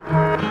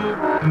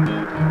Hello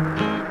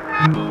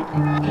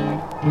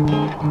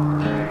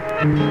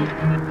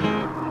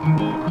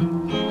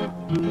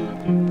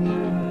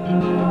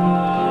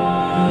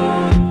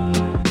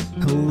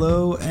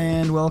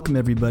and welcome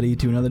everybody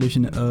to another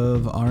edition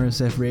of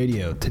RSF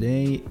Radio.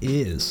 Today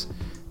is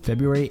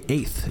February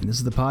 8th, and this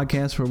is the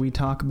podcast where we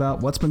talk about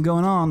what's been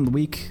going on the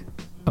week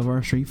of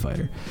our Street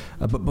Fighter.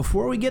 But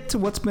before we get to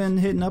what's been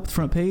hitting up the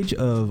front page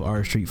of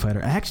our Street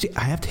Fighter, I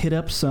have to hit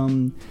up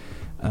some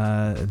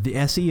the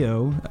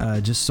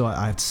SEO, just so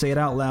I have to say it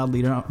out loud,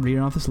 read it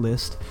off this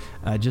list,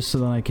 just so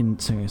that I can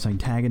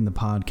tag in the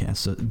podcast.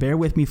 So bear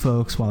with me,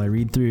 folks, while I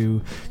read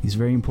through these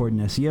very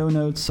important SEO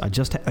notes. I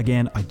just have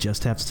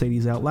to say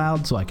these out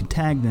loud so I can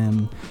tag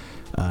them,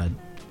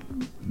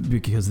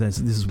 because this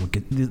is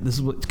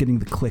what's getting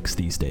the clicks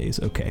these days.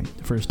 Okay,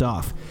 first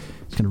off,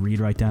 just gonna read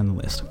right down the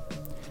list.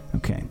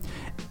 Okay,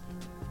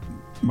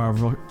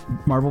 Marvel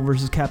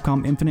vs.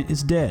 Capcom Infinite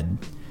is dead.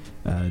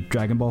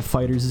 Dragon Ball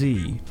Fighter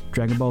Z,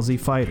 Dragon Ball Z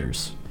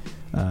Fighters,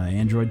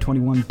 Android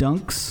 21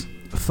 Dunks,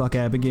 Fuck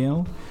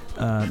Abigail,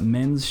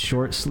 men's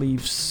short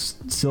sleeve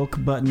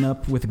silk button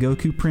up with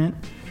Goku print,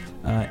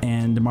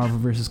 and Marvel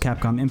vs.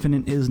 Capcom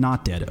Infinite is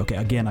not dead. Okay,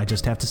 again, I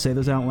just have to say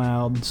those out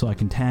loud so I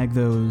can tag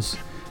those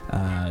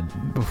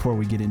before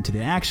we get into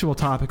the actual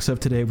topics of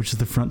today, which is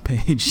the front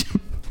page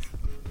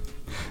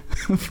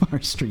of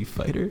our Street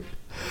Fighter.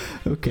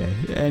 Okay,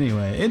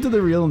 anyway, into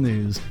the real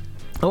news.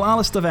 A lot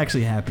of stuff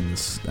actually happened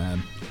this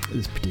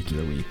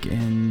particular week,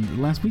 and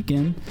last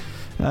weekend,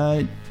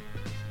 2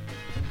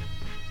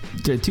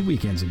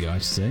 weekends ago, I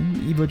should say,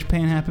 Evo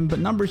Japan happened, but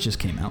numbers just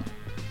came out.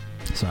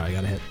 Sorry,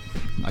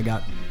 I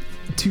got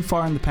too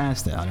far in the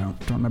past that I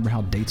don't remember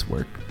how dates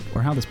work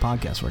or how this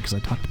podcast works, because I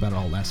talked about it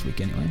all last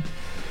week anyway.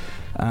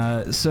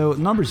 So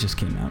numbers just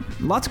came out.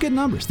 Lots of good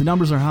numbers. The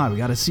numbers are high. We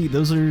got to see.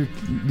 These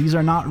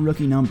are not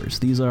rookie numbers.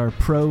 These are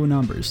pro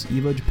numbers.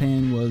 Evo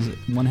Japan was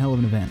one hell of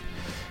an event.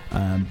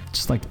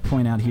 Just like to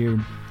point out here,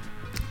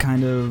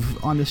 kind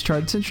of on this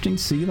chart, it's interesting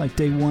to see, like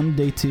day 1,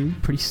 day 2,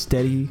 pretty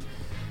steady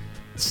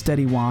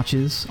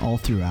watches all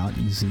throughout.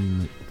 You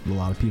see a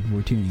lot of people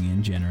were tuning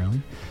in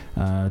generally.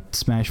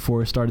 Smash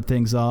 4 started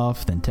things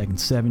off, then Tekken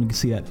 7, you can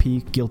see that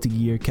peak. Guilty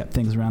Gear kept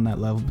things around that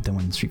level, but then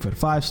when Street Fighter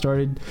 5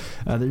 started,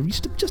 they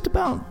reached just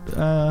about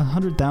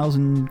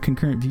 100,000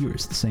 concurrent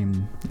viewers the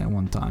same at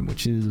one time,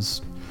 which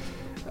is,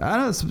 I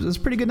don't know, it's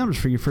pretty good numbers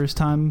for your first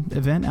time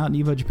event out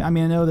in Evo Japan. I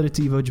mean, I know that it's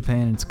Evo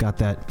Japan and it's got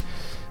that,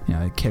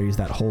 it carries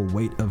that whole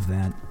weight of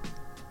that.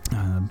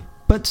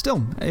 But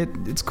still,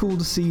 it's cool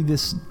to see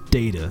this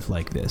data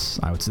like this.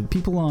 I would say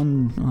people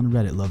on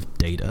Reddit love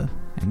data,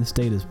 and this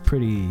data is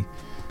pretty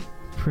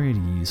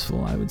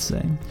useful, I would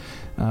say.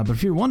 But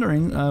if you're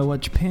wondering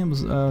what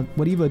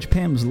Evo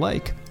Japan was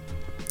like,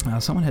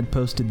 someone had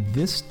posted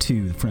this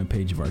to the front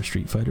page of our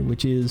Street Fighter,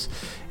 which is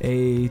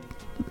a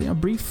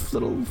brief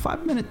little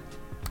 5-minute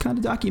kind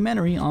of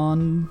documentary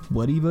on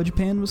what Evo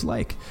Japan was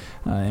like,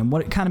 and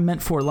what it kind of meant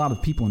for a lot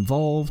of people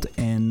involved,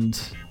 and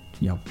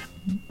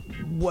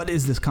what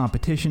is this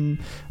competition,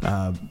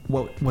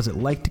 what was it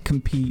like to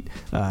compete,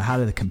 how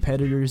do the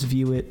competitors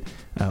view it,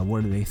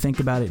 what do they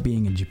think about it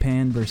being in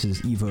Japan versus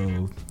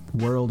Evo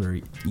World or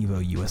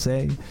Evo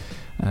USA,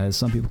 as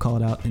some people call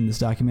it out in this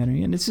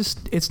documentary. And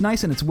it's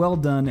nice and it's well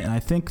done, and I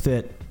think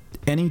that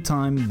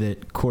anytime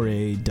that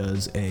Corey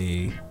does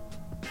a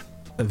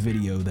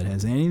video that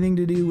has anything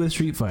to do with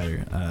Street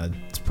Fighter,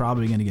 it's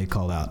probably going to get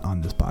called out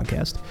on this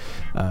podcast.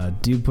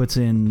 Dude puts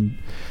in,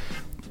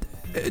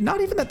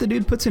 not even that the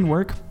dude puts in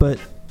work, but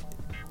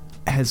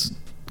has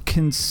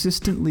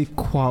consistently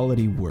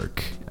quality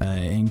work,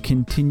 and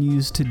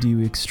continues to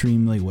do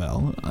extremely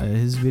well.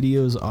 His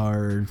videos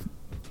are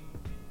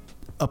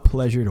a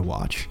pleasure to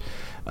watch,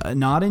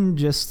 not in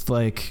just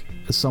like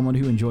someone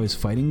who enjoys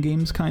fighting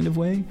games kind of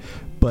way,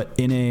 but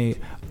in a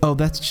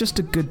that's just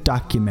a good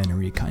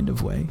documentary kind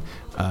of way.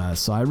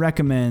 So I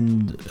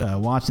recommend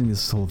watching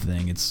this whole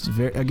thing. It's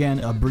again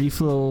a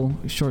brief little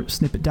short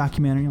snippet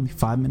documentary, only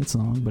 5 minutes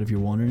long, but if you're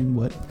wondering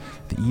what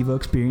the Evo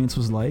experience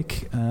was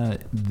like,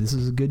 this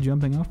is a good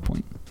jumping off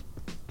point.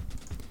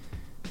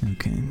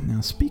 Okay,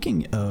 now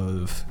speaking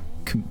of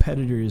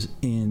competitors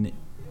in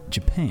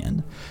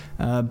Japan,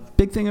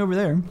 big thing over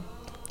there,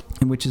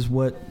 and which is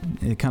what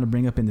it kind of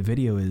bring up in the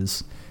video,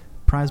 is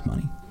prize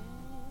money.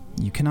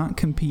 You cannot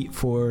compete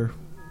for,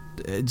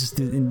 just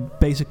in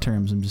basic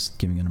terms, I'm just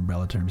giving an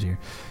umbrella terms here,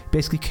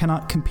 basically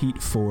cannot compete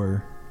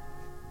for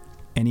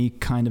any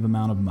kind of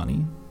amount of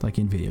money like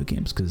in video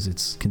games, because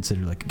it's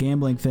considered like a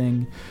gambling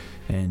thing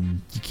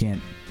and it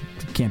can't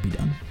be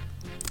done.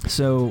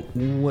 So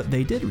what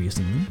they did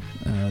recently,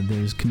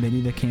 there's a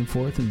committee that came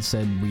forth and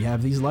said, we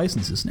have these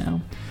licenses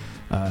now,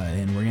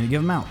 and we're going to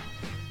give them out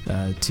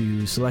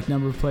to select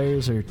number of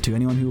players or to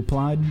anyone who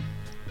applied.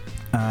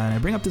 And I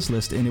bring up this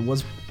list,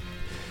 and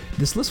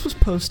this list was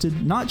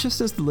posted not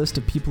just as the list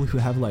of people who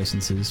have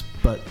licenses,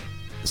 but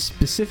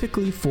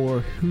specifically for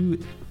who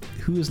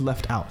is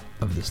left out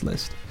of this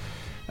list.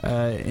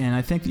 And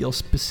I think you'll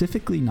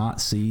specifically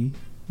not see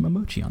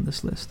Momochi on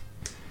this list.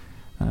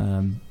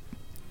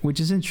 which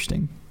is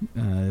interesting.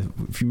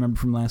 If you remember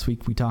from last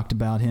week, we talked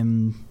about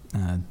him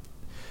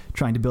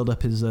trying to build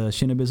up his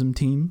Shinobism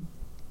team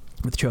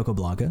with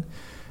Chocoblanca.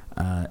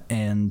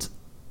 And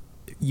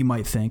you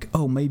might think,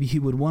 oh, maybe he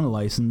would want a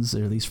license,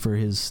 or at least for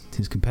his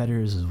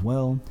competitors as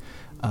well.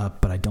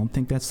 But I don't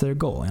think that's their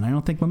goal. And I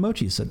don't think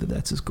Momochi said that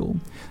that's his goal.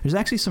 There's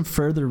actually some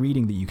further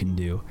reading that you can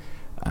do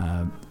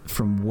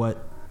from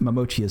what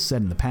Momochi has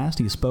said in the past.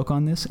 He spoke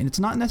on this, and it's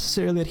not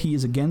necessarily that he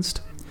is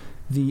against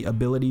the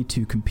ability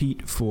to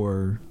compete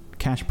for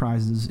cash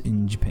prizes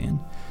in Japan.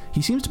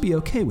 He seems to be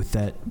okay with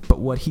that, but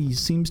what he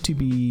seems to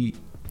be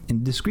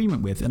in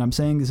disagreement with, and I'm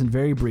saying this in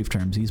very brief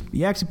terms,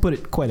 he actually put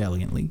it quite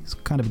elegantly. He's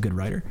kind of a good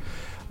writer.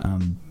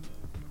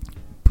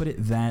 Put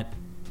it that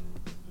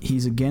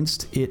he's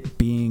against it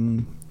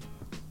being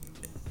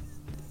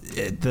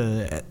at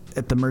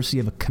the mercy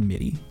of a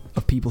committee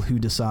of people who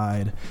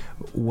decide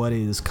what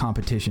is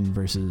competition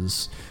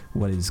versus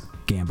what is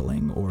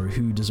gambling, or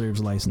who deserves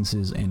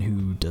licenses and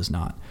who does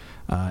not.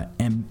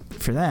 And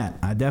for that,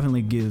 I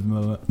definitely give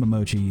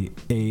Momochi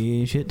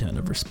a shit ton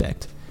of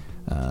respect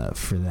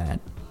for that.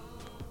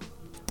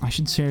 I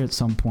should share at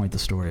some point the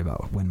story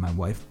about when my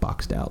wife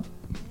boxed out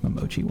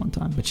Momochi one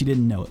time, but she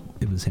didn't know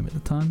it was him at the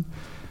time.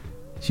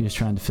 She was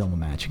trying to film a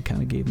match and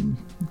kind of gave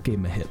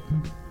him a hit.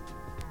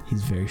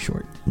 He's very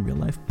short in real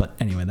life, but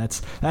anyway,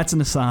 that's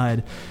an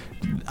aside.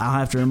 I'll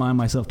have to remind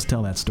myself to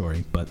tell that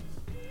story. But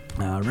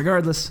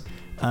regardless,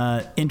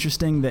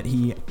 interesting that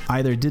he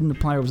either didn't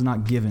apply or was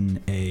not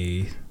given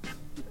a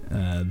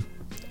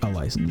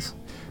license.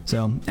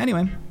 So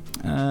anyway,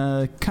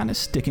 kind of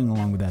sticking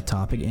along with that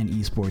topic and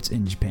esports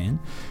in Japan,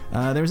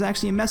 there was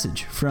actually a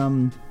message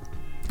from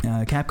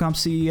Capcom's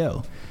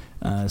CEO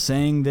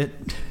saying that,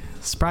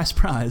 surprise,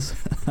 surprise,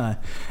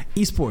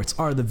 esports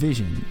are the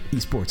vision,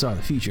 esports are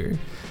the future.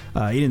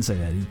 He didn't say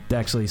that. He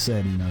actually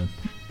said,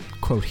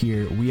 quote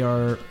here, "We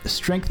are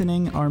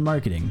strengthening our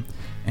marketing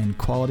and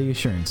quality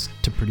assurance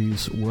to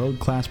produce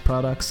world-class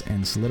products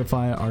and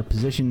solidify our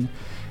position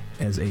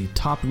as a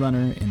top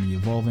runner in the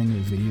evolving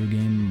video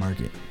game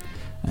market."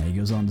 He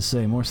goes on to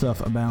say more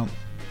stuff about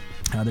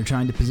how they're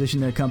trying to position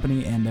their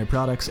company and their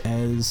products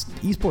as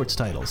esports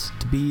titles,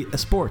 to be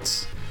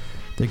esports.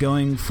 They're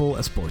going full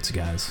esports,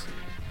 guys.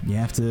 You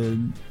have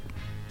to,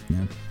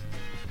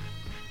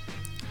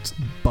 just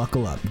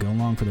buckle up, go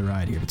along for the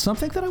ride here. But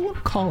something that I want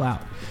to call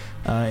out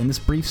in this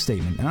brief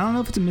statement, and I don't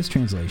know if it's a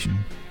mistranslation,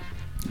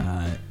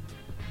 and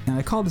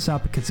I called this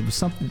out because it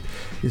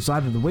was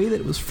either the way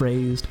that it was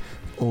phrased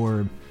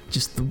or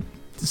just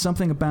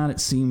something about it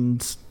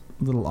seemed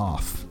a little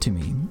off to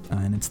me,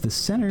 and it's the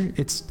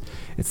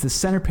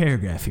center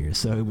paragraph here.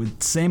 So it was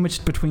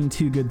sandwiched between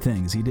two good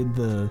things. He did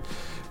the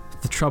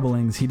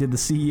troublings. He did the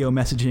CEO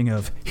messaging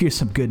of, here's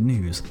some good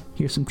news,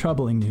 here's some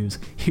troubling news,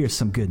 here's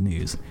some good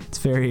news.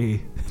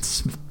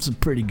 It's some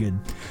pretty good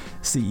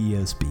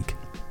CEO speak.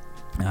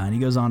 And he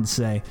goes on to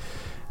say,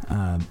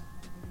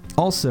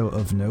 also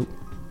of note,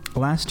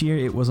 last year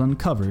it was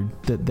uncovered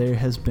that there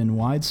has been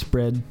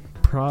widespread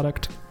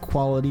product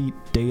quality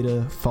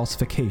data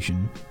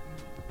falsification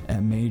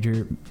at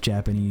major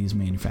Japanese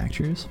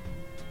manufacturers.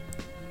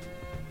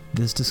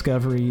 This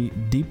discovery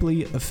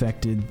deeply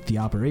affected the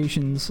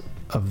operations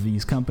of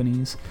these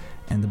companies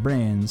and the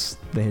brands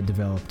they had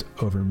developed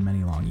over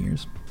many long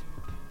years.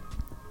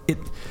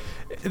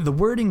 The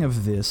wording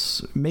of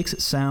this makes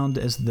it sound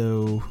as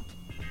though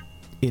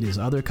it is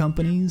other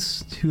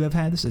companies who have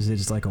had this.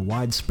 It's like a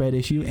widespread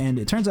issue, and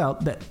it turns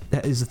out that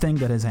is a thing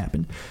that has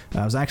happened.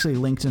 I was actually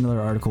linked to another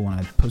article when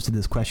I posted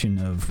this question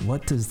of,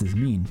 what does this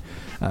mean?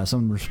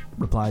 Someone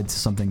replied to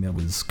something that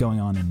was going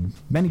on in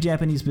many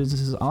Japanese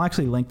businesses. I'll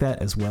actually link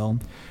that as well.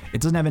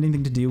 It doesn't have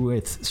anything to do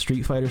with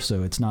Street Fighter,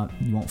 so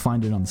you won't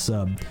find it on the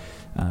sub.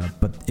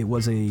 But it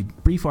was a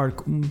brief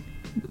article.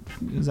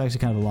 It was actually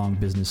kind of a long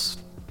Business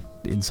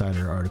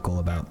Insider article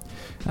about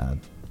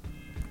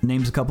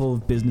names a couple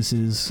of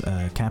businesses.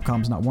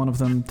 Capcom's not one of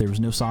them. There was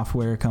no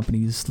software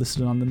companies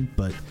listed on them,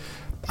 but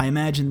I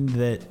imagine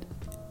that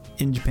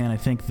in Japan, I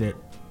think that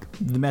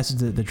the message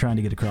that they're trying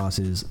to get across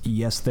is,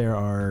 yes, there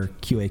are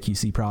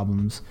QA/QC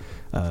problems,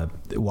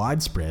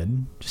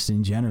 widespread, just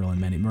in general, and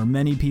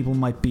many people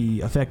might be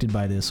affected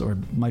by this, or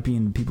might be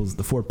in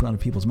the forefront of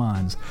people's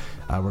minds.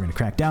 We're going to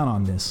crack down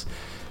on this.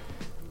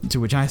 To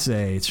which I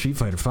say, it's Street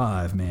Fighter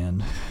 5,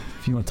 man.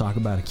 If you want to talk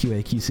about a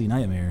QA/QC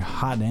nightmare,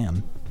 hot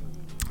damn.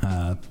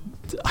 I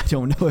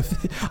don't know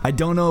if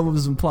it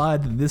was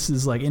implied that this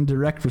is like in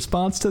direct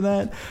response to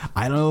that.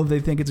 I don't know if they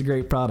think it's a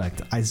great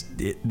product.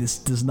 This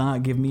does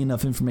not give me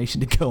enough information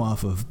to go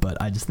off of,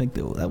 but I just think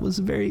that was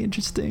a very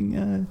interesting,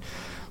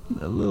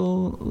 a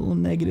little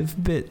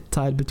negative bit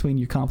tied between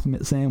your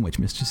compliment sandwich,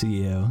 Mr.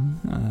 CEO.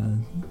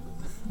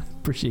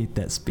 Appreciate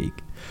that speak.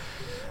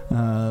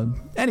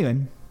 Anyway,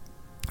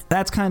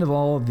 that's kind of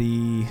all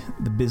the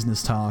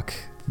business talk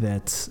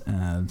that.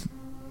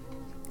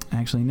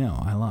 Actually,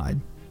 no, I lied.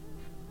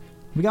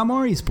 We got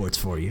more esports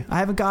for you. I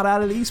haven't got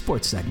out of the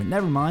esports segment.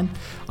 Never mind.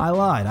 I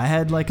lied. I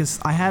had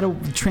a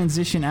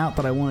transition out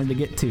that I wanted to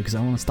get to because I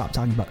want to stop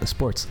talking about the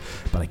sports,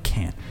 but I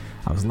can't.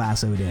 I was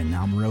lassoed in.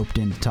 Now I'm roped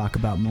in to talk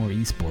about more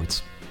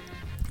esports.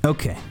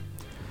 Okay.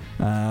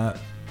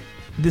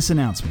 This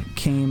announcement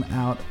came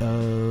out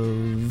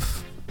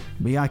of...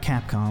 We got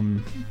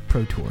Capcom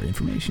Pro Tour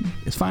information.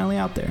 It's finally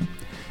out there.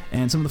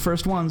 And some of the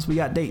first ones, we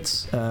got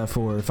dates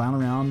for Final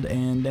Round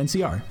and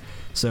NCR.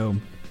 So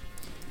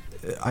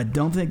I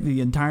don't think the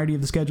entirety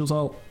of the schedule's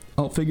all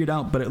figured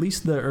out, but at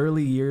least the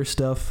early year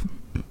stuff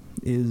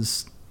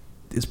is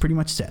pretty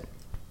much set.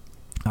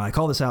 I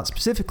call this out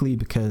specifically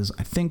because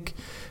I think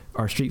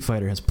our Street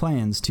Fighter has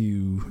plans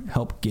to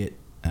help get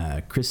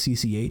Chris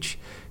CCH,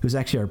 who's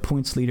actually our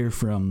points leader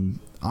from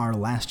our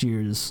last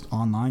year's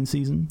online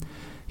season.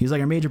 He's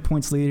like our major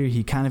points leader.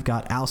 He kind of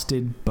got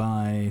ousted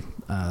by...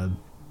 there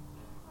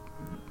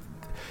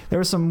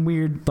was some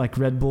weird like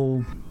Red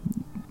Bull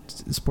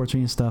sports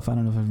arena stuff. I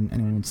don't know if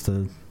anyone wants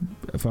to...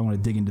 If I want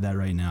to dig into that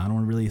right now. I don't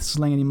want to really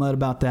sling any mud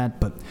about that,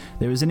 but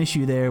there was an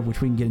issue there,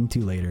 which we can get into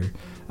later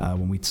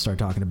when we start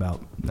talking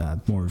about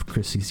more of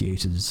Chris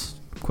CCH's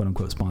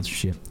quote-unquote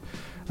sponsorship.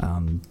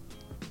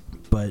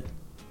 But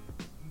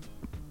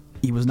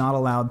he was not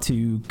allowed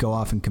to go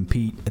off and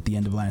compete at the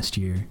end of last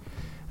year.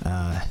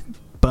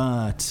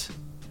 But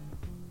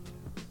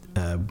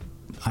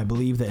I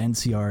believe that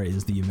NCR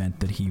is the event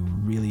that he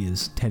really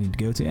is heading to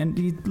go to, and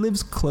he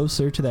lives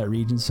closer to that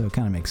region, so it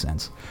kind of makes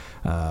sense.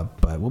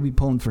 But we'll be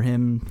pulling for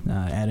him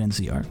at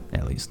NCR,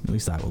 at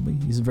least I will be.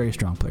 He's a very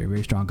strong player,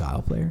 very strong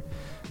Guile player,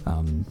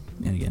 and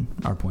again,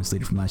 our points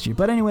leader from last year.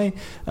 But anyway,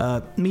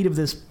 meat of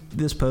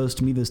this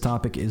post, meat of this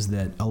topic is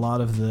that a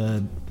lot of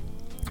the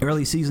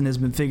early season has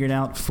been figured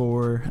out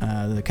for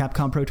the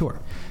Capcom Pro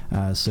Tour.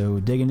 So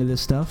dig into this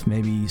stuff,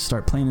 maybe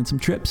start planning some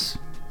trips.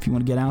 If you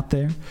want to get out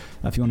there,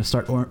 if you want to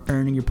start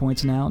earning your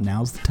points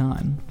now's the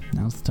time.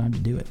 Now's the time to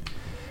do it.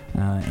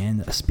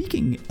 And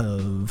speaking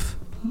of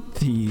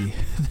the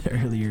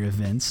earlier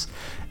events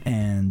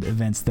and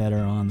events that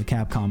are on the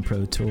Capcom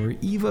Pro Tour,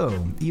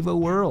 Evo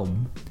World,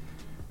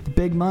 the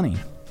big money.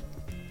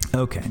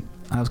 Okay,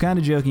 I was kind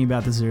of joking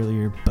about this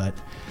earlier, but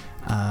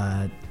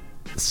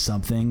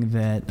something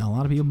that a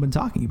lot of people have been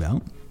talking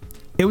about.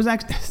 It was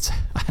actually,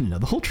 I don't know,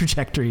 the whole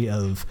trajectory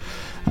of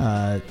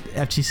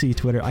FGC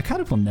Twitter, I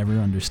kind of will never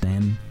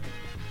understand.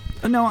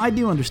 No, I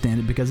do understand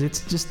it because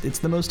it's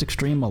the most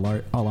extreme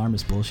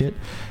alarmist bullshit,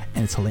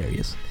 and it's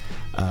hilarious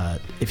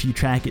if you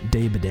track it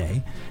day by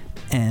day.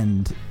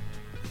 And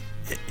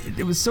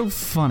it was so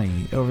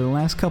funny over the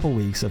last couple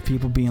weeks of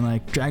people being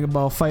like, Dragon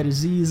Ball Fighter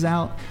Z is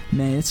out,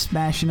 man, it's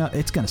smashing up,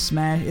 it's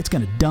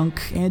gonna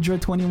dunk,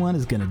 Android 21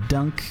 is gonna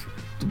dunk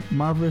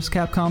Marvel vs.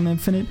 Capcom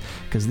Infinite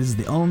because this is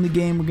the only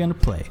game we're gonna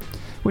play,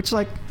 which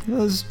like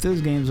those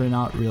games are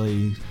not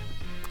really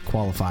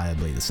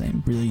qualifiably the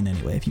same really in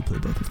any way if you play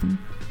both of them.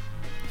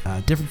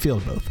 Different feel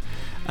of both.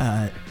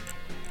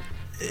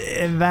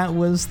 And that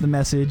was the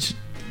message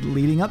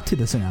leading up to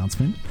this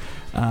announcement,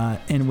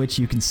 in which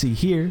you can see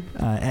here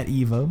at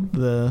Evo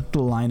the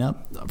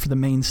lineup for the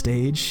main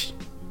stage.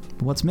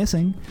 What's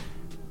missing?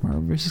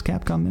 Marvel vs.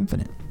 Capcom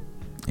Infinite.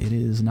 It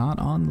is not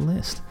on the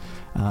list.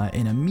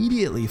 And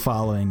immediately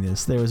following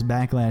this, there was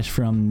backlash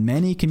from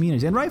many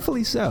communities, and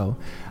rightfully so,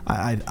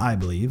 I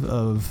believe,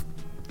 of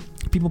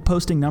people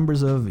posting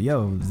numbers of,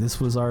 this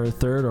was our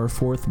third or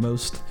fourth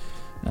most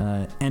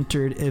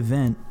entered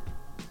event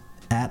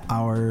at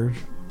our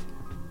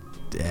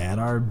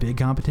big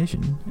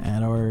competition,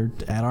 at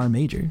our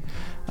major.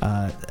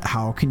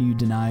 How can you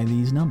deny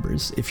these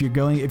numbers? If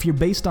you're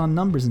based on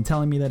numbers and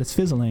telling me that it's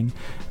fizzling,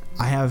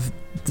 I have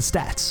the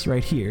stats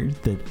right here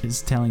that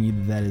is telling you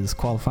that is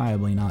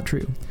qualifiably not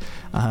true.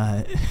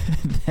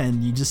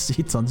 Then you just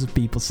see tons of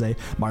people say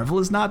Marvel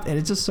is not, and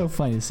it's just so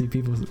funny to see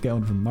people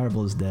going from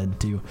Marvel is dead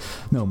to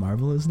no,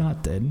 Marvel is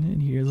not dead,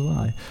 and here's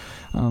why.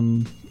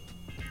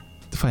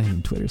 Finding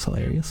on Twitter is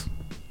hilarious.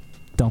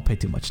 Don't pay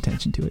too much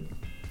attention to it.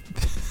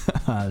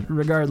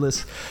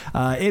 Regardless,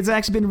 it's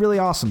actually been really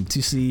awesome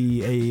to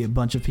see a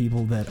bunch of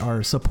people that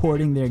are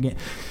supporting their game.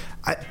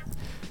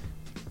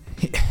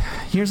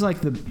 Here's like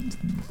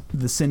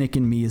the cynic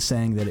in me is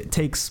saying that it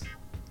takes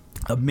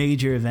a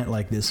major event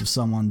like this of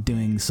someone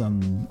doing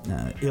some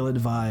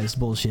ill-advised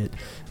bullshit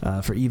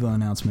for Evo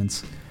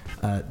announcements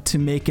to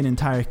make an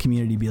entire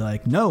community be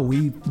like, no,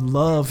 we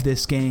love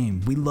this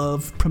game, we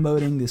love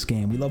promoting this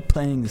game, we love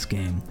playing this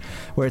game.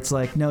 Where it's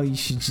like, no, you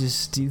should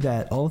just do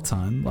that all the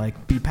time.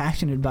 Like, be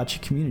passionate about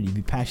your community,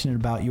 be passionate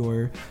about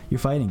your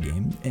fighting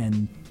game,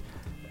 and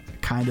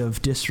kind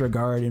of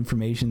disregard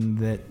information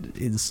that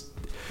is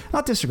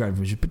not disregard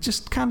vision, but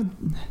just kind of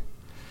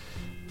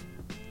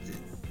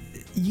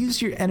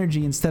use your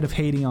energy instead of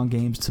hating on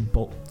games to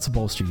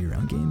bolster your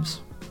own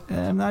games. And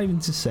I'm not even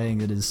just saying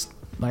that is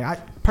like, I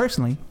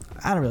personally,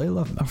 I don't really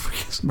love Marvel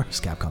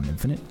vs. Capcom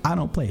Infinite. I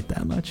don't play it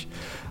that much,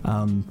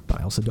 but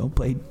I also don't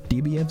play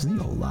DBFZ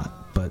a whole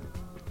lot. But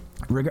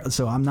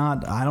so I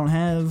don't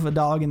have a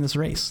dog in this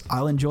race.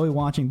 I'll enjoy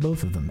watching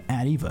both of them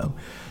at Evo.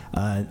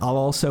 I'll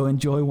also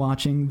enjoy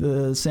watching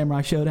the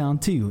Samurai Showdown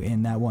 2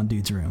 in that one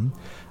dude's room.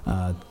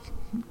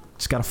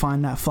 Just got to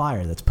find that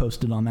flyer that's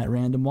posted on that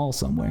random wall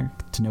somewhere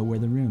to know where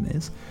the room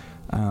is.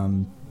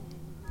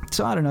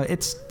 So I don't know.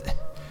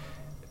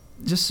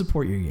 just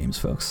support your games,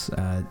 folks.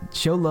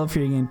 Show love for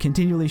your game.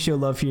 Continually show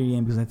love for your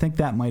game, because I think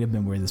that might have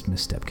been where this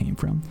misstep came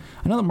from.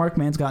 I know that Mark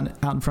Mann's gotten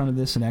out in front of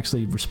this and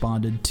actually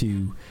responded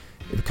to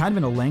kind of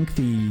in a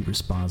lengthy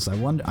response.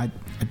 I'm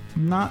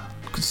not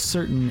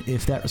certain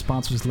if that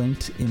response was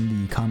linked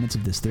in the comments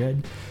of this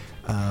thread,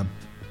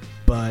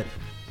 but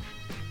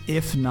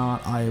if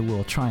not, I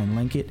will try and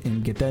link it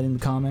and get that in the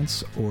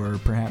comments, or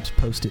perhaps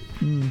post it.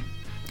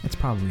 It's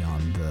probably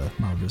on the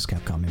Marvel vs.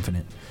 Capcom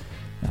Infinite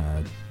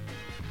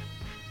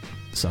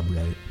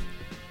subreddit.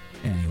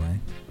 Anyway,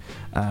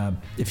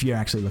 if you're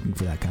actually looking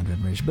for that kind of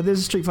information. But this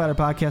is a Street Fighter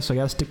podcast, so I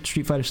gotta stick to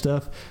Street Fighter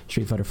stuff.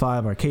 Street Fighter V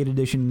Arcade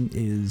Edition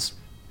is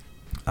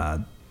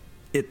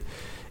it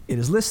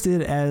is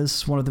listed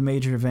as one of the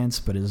major events,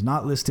 but it is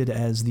not listed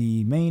as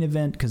the main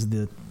event because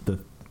the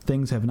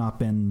games have not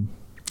been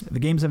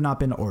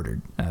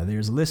ordered.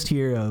 There's a list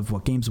here of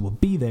what games will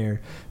be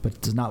there, but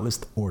it does not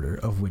list the order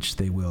of which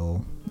they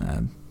will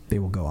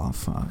go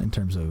off in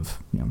terms of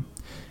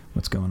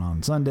what's going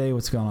on Sunday,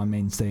 what's going on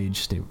main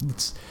stage.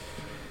 The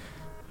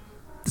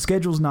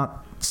schedule's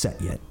not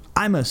set yet.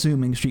 I'm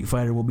assuming Street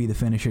Fighter will be the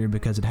finisher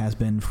because it has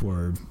been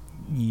for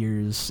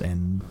years,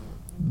 and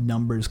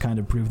numbers kind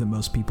of prove that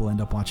most people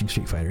end up watching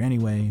Street Fighter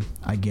anyway.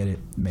 I get it.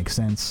 Makes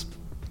sense.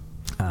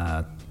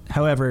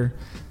 However,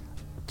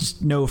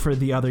 just know for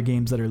the other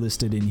games that are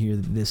listed in here,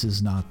 this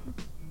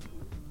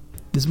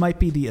might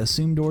be the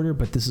assumed order,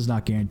 but this is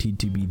not guaranteed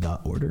to be the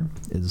order,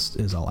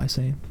 is all I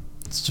say.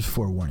 It's just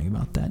forewarning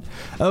about that.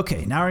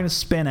 Okay, now we're going to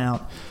spin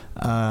out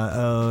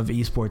of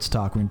esports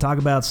talk. We're going to talk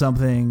about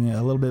something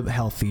a little bit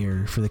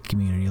healthier for the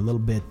community, a little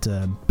bit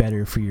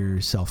better for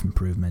your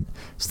self-improvement,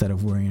 instead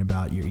of worrying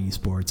about your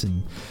esports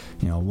and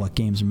what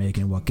games are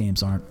making and what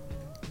games aren't.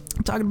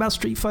 I'm talking about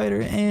Street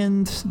Fighter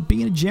and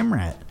being a gym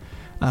rat.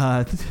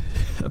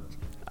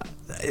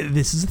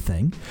 This is a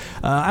thing.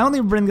 I only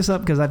bring this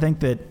up because I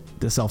think that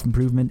the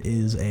self-improvement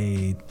is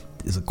a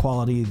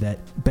quality that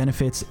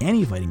benefits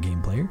any fighting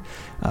game player,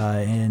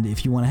 and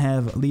if you want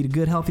to lead a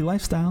good, healthy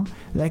lifestyle,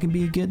 that can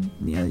be a good.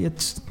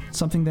 It's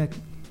something that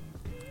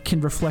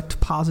can reflect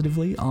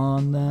positively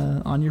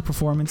on your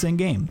performance in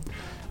game.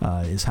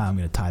 Is how I'm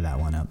going to tie that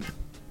one up.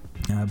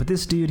 But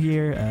this dude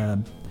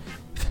here,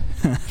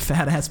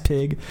 fat ass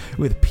pig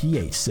with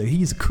PH, so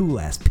he's a cool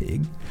ass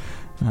pig.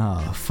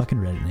 Oh, fucking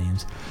Reddit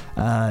names.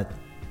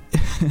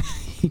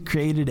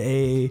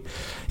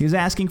 He was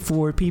asking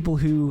for people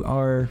who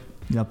are,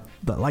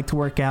 that like to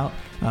work out,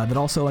 that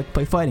also like to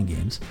play fighting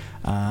games.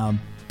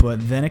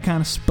 But then it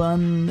kind of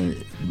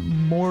spun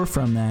more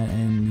from that,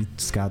 and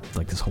it's got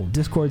like this whole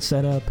Discord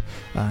set up.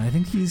 I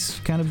think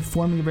he's kind of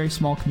forming a very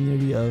small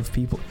community of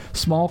people,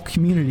 small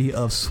community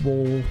of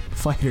swole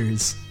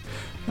fighters.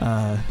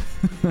 I'm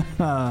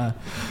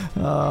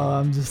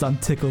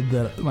tickled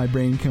that my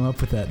brain came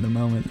up with that in the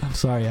moment. I'm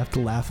sorry, I have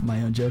to laugh at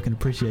my own joke and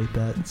appreciate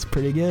that. It's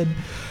pretty good.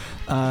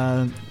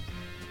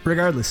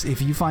 Regardless,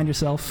 if you find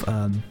yourself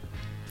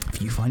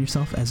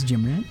as a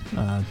gym rat,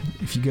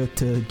 if you go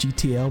to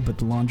GTL but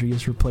the laundry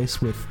is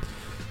replaced with,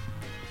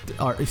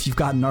 or if you've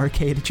got an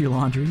arcade at your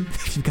laundry,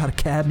 if you've got a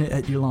cabinet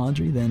at your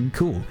laundry, then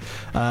cool.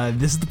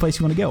 This is the place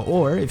you want to go.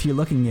 Or if you're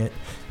looking at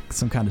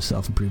some kind of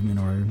self-improvement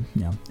or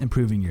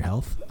improving your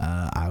health,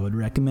 I would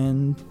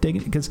recommend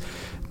taking it, because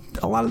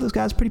a lot of those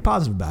guys are pretty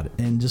positive about it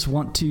and just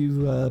want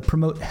to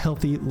promote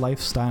healthy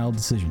lifestyle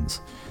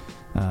decisions,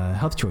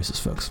 health choices,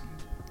 folks.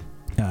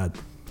 A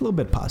little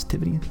bit of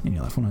positivity in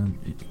your life. I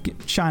want to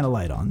shine a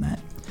light on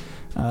that.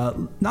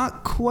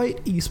 Not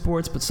quite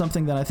esports, but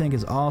something that I think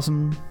is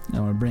awesome. I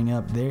want to bring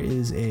up. There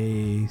is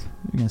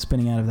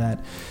spinning out of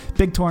that,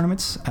 big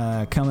tournaments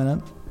coming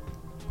up.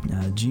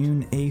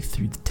 June 8th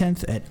through the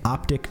 10th at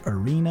Optic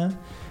Arena.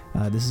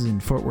 This is in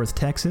Fort Worth,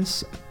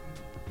 Texas.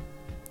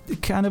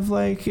 Kind of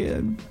like,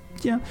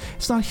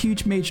 it's not a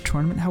huge major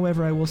tournament.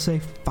 However, I will say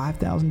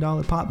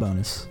 $5,000 pot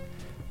bonus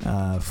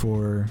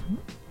for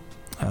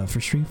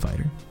Street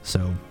Fighter.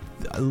 So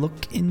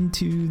look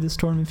into this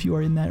tournament if you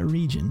are in that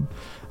region.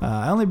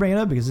 I only bring it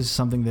up because this is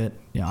something that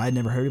I'd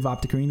never heard of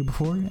Optic Arena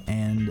before,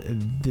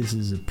 and this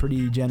is a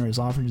pretty generous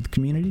offer to the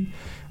community.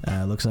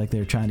 Looks like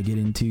they're trying to get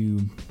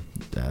into.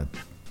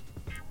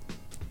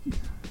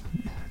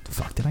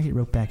 Did I get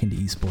roped back into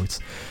esports?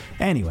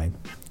 Anyway,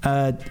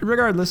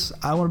 regardless,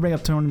 I want to bring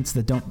up tournaments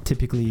that don't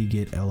typically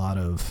get a lot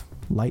of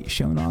light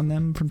shown on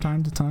them from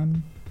time to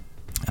time.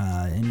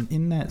 And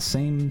in that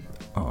same,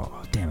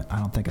 oh damn it, I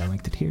don't think I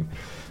linked it here.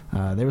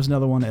 There was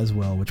another one as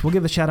well, which we'll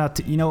give a shout out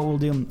to. You know what we'll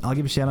do? I'll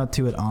give a shout out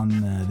to it on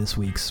this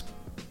week's,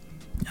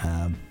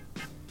 on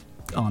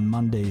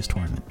Monday's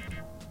tournament.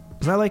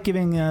 Because I like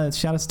giving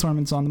shout outs to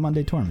tournaments on the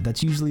Monday tournament.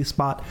 That's usually a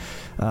spot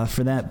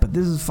for that. But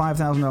this is a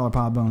 $5,000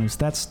 pot bonus.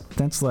 That's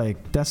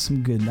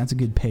a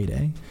good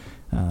payday.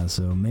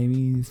 So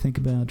maybe think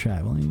about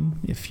traveling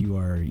if you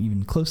are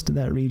even close to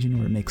that region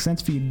where it makes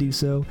sense for you to do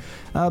so.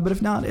 But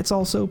if not, it's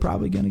also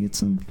probably going to get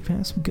some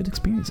good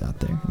experience out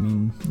there. I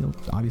mean, you'll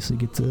obviously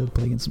get to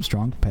play against some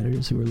strong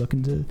competitors who are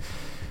looking to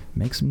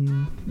make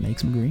some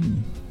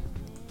green.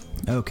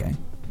 Okay.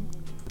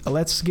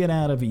 Let's get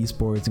out of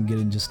esports and get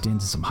into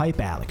some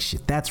hype Alex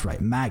shit. That's right,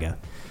 MAGA.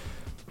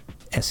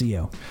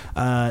 SEO.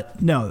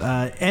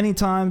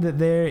 Anytime that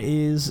there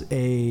is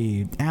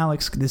a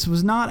Alex, this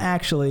was not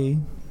actually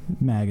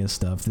MAGA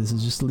stuff. This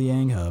is just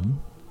Liang Hub.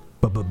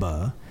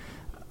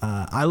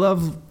 I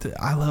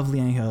love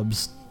Liang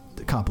Hub's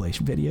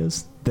compilation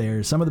videos.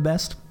 They're some of the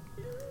best.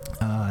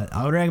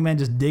 I would recommend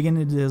just digging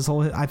into his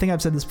whole. I think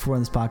I've said this before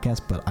in this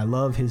podcast, but I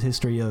love his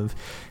history of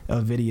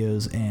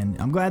videos, and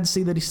I'm glad to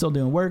see that he's still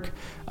doing work,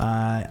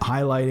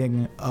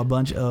 highlighting a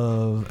bunch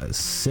of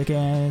sick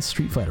ass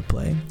Street Fighter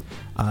play.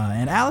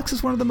 And Alex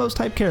is one of the most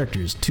hyped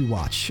characters to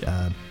watch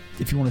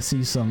if you want to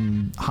see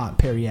some hot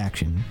parry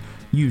action.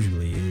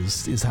 Usually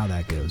is how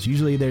that goes.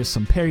 Usually there's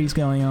some parries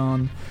going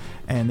on,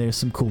 and there's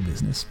some cool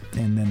business,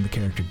 and then the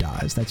character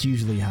dies. That's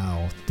usually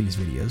how these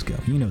videos go.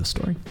 You know the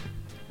story.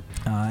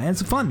 And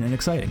it's fun and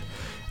exciting,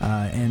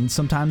 and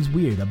sometimes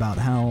weird about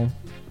how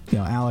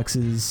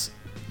Alex's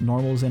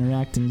normals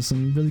interact in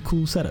some really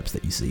cool setups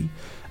that you see.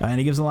 And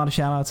he gives a lot of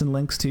shout outs and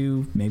links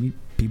to maybe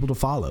people to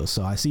follow.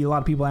 So I see a lot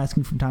of people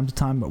asking from time to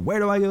time, but where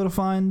do I go to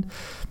find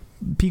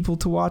people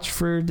to watch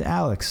for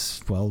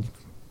Alex? Well,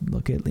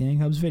 look at Liang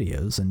Hub's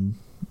videos, and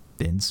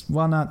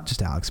well, not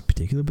just Alex in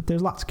particular, but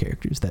there's lots of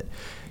characters that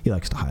he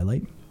likes to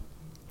highlight.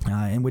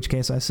 In which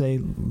case I say,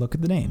 look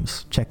at the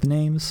names, check the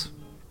names,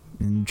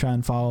 and try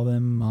and follow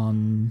them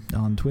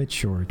on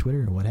Twitch or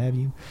Twitter or what have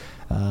you,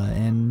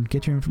 and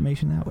get your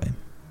information that way.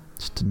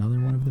 Just another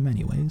one of the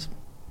many ways.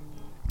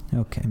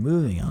 Okay,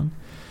 moving on.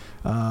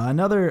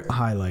 Another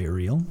highlight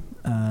reel.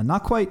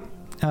 Not quite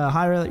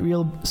highlight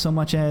reel so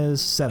much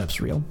as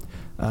setups reel.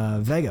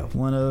 Vega,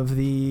 one of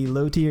the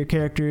low-tier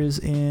characters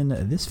in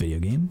this video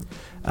game,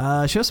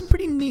 shows some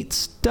pretty neat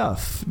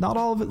stuff. Not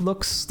all of it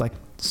looks like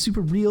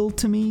super real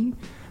to me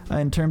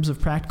in terms of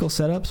practical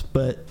setups,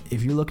 but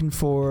if you're looking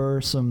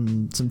for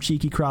some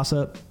cheeky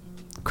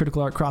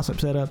critical art cross-up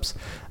setups,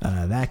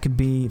 that could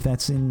be, if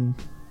that's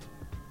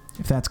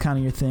kind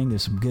of your thing.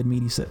 There's some good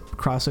meaty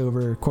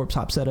crossover corpse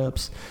hop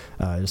setups.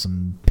 There's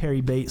some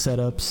parry bait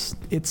setups.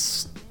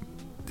 It's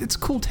a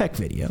cool tech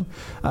video.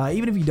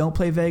 Even if you don't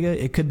play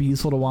Vega, it could be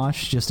useful to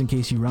watch just in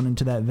case you run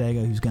into that Vega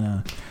who's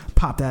gonna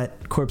pop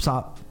that corpse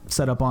hop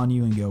setup on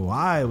you and go,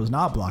 I was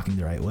not blocking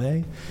the right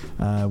way,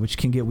 which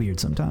can get weird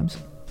sometimes.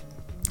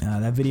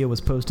 That video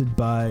was posted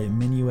by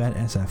Minuet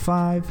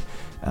SF5.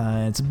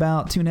 It's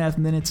about 2.5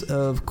 minutes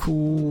of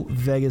cool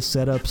Vegas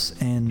setups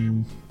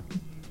and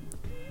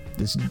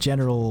this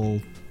general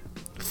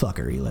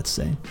fuckery, let's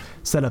say.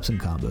 Setups and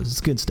combos.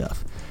 It's good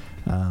stuff.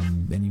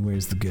 And he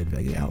wears the good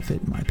Vega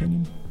outfit, in my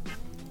opinion.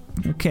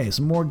 Okay,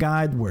 some more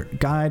guide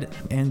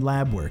and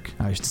lab work,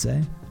 I should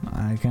say.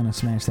 I kind of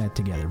smashed that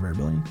together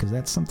verbally, because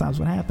that's sometimes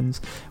what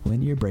happens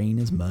when your brain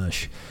is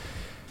mush.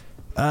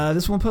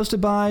 This one posted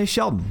by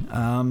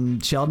Sheldon.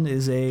 Sheldon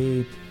is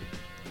he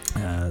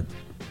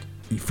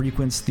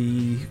frequents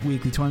the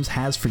weekly tournaments,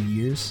 has for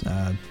years.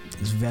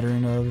 He's a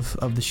veteran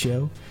of the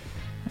show.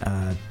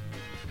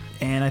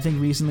 And I think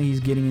recently he's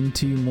getting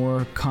into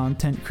more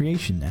content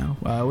creation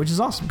now, which is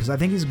awesome, because I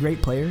think he's a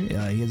great player.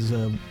 He has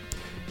a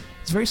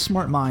very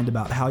smart mind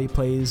about how he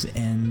plays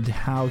and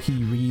how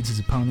he reads his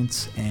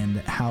opponents and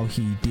how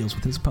he deals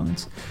with his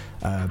opponents.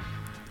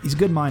 He's a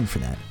good mind for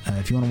that.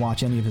 If you want to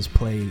watch any of his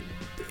play,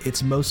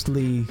 it's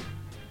mostly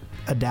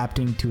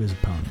adapting to his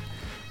opponent.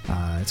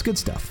 It's good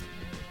stuff.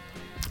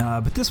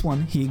 But this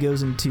one, he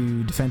goes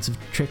into defensive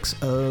tricks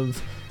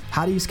of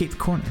how do you escape the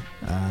corner.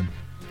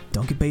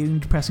 Don't get baited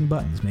into pressing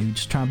buttons. Maybe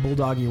just try and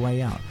bulldog your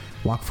way out.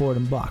 Walk forward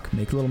and block.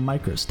 Make little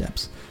micro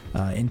steps.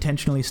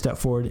 Intentionally step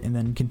forward and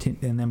then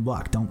and then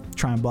block. Don't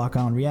try and block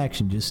on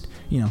reaction. Just,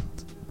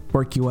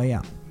 work your way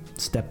out.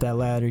 Step that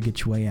ladder,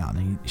 get your way out.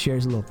 And he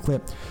shares a little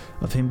clip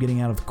of him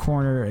getting out of the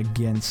corner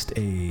against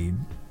a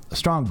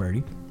strong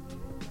birdie.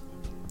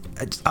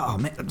 Oh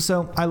man,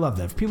 so I love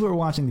that. For people who are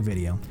watching the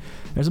video,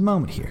 there's a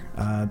moment here,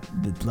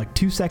 like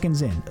 2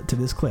 seconds in to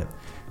this clip.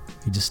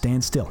 He just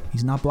stands still.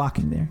 He's not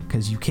blocking there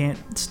because you can't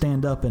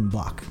stand up and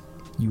block.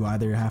 You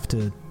either have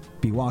to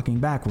be walking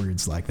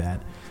backwards like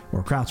that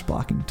or crouch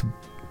blocking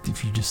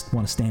if you just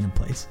want to stand in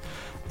place.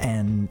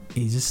 And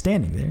he's just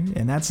standing there,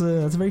 and that's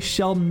a very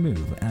Sheldon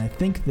move. And I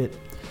think that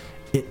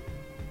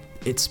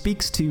it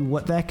speaks to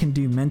what that can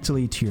do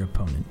mentally to your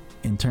opponent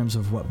in terms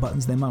of what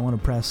buttons they might want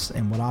to press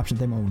and what options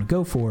they might want to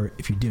go for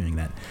if you're doing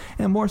that.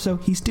 And more so,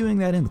 he's doing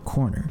that in the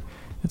corner.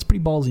 That's a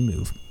pretty ballsy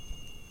move.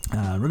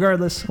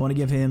 Regardless, I want to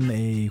give him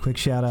a quick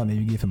shout out,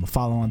 maybe give him a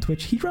follow on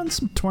Twitch. He runs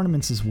some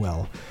tournaments as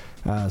well,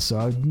 so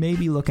I would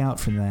maybe look out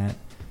for that.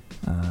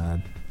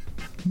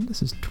 What is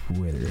his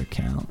Twitter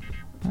account?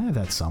 I have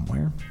that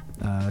somewhere.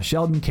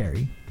 Sheldon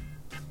Carey.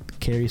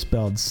 Carey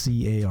spelled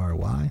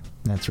C-A-R-Y.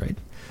 That's right.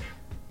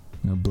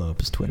 I'm going to blow up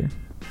his Twitter.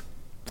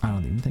 I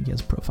don't even think he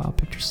has a profile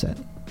picture set.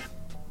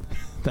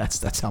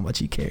 That's how much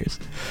he cares.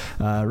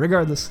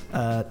 Regardless,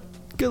 good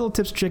little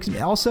tips and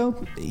tricks.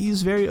 Also,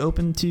 he's very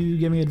open to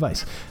giving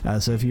advice.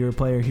 So if you're a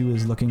player who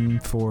is looking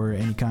for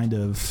any kind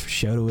of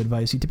Shoto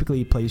advice, he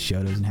typically plays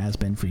Shotos and has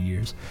been for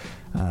years.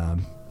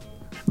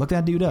 Look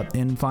that dude up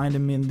and find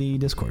him in the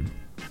Discord.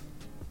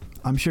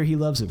 I'm sure he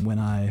loves it when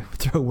I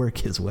throw work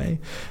his way.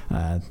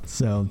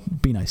 So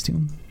be nice to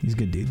him. He's a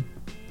good dude.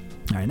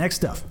 All right,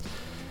 next up.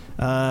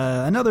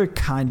 Another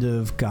kind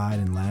of guide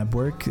and lab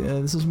work.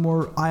 This is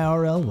more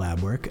IRL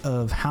lab work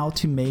of how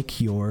to make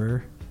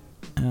your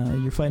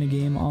fighting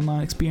game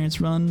online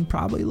experience run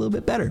probably a little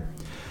bit better.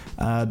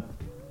 I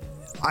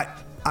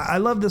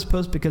love this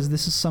post because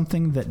this is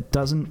something that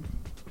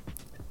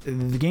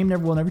the game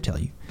will never tell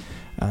you.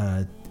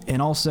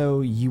 And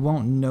also, you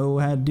won't know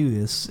how to do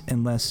this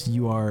unless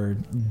you are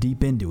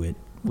deep into it,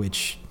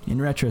 which,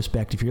 in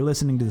retrospect, if you're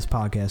listening to this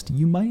podcast,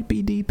 you might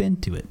be deep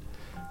into it.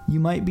 You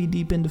might be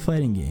deep into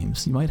fighting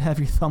games. You might have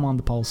your thumb on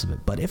the pulse of it.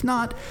 But if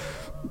not,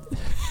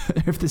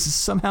 if this is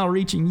somehow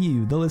reaching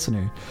you, the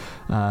listener,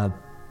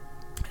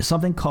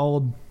 something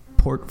called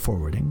port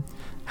forwarding,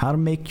 how to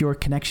make your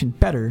connection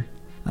better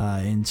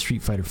in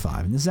Street Fighter V.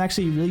 And this is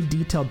actually a really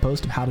detailed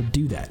post of how to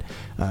do that.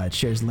 It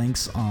shares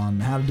links on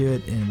how to do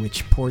it and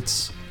which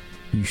ports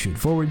you should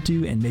forward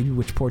to, and maybe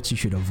which ports you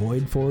should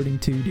avoid forwarding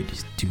to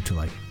due to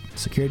like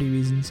security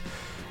reasons.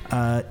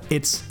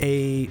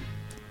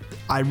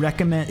 I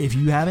recommend,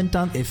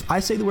 if I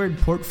say the word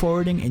port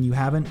forwarding and you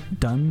haven't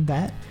done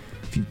that,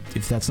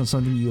 if that's not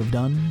something you have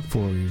done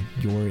for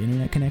your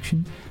internet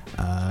connection,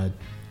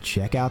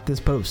 check out this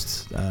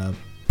post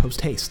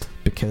haste,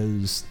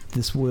 because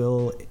this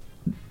will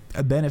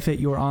benefit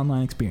your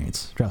online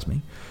experience. Trust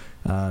me.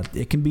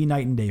 It can be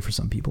night and day for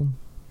some people.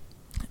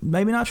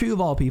 Maybe not true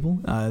of all people.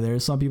 There are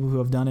some people who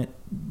have done it,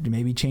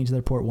 maybe changed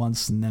their port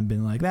once and then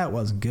been like, that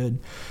wasn't good,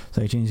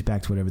 so they changed it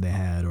back to whatever they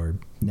had, or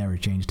never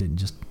changed it and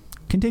just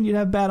continue to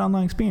have bad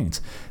online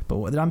experience. But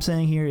what I'm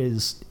saying here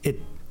is it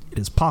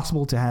is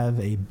possible to have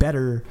a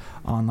better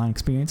online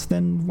experience.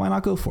 Then why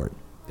not go for it?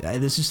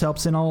 This just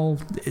helps in all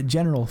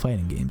general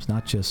fighting games,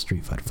 not just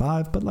Street Fighter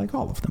V, but like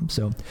all of them.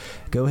 So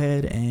go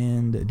ahead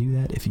and do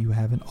that if you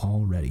haven't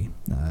already.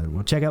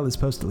 Well, check out this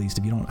post at least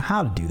if you don't know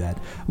how to do that.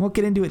 I won't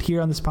get into it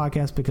here on this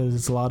podcast because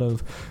it's a lot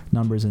of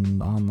numbers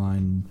and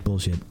online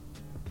bullshit.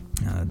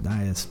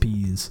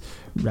 ISPs,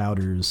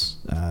 routers,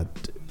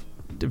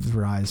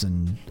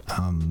 Verizon,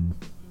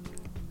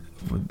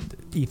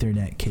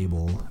 Ethernet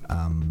cable,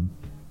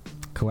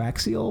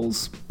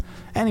 coaxials.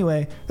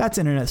 Anyway, that's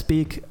internet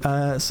speak.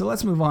 So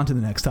let's move on to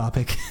the next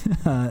topic.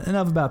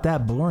 Enough about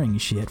that boring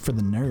shit for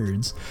the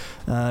nerds.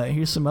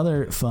 Here's some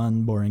other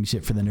fun, boring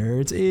shit for the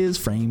nerds is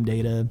frame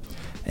data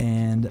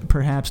and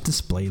perhaps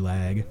display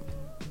lag.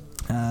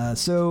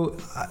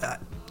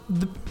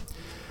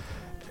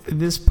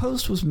 This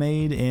post was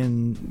made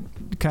in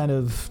kind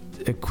of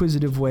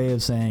acquisitive way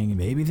of saying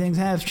maybe things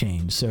have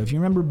changed. So if you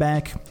remember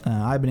back,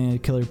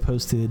 iBanana Killer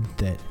posted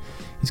that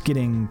he's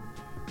getting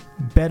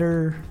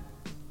better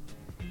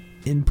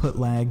input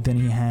lag than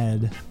he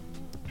had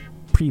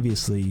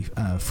previously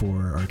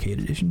for Arcade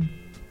Edition.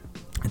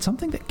 And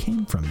something that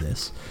came from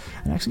this,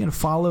 I'm actually going to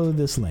follow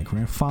this link. We're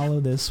going to follow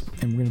this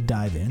and we're going to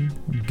dive in.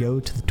 We're going to go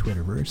to the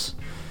Twitterverse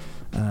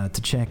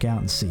to check out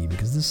and see,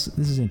 because this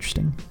is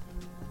interesting.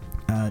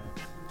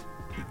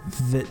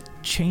 That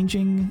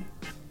changing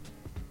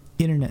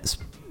internets,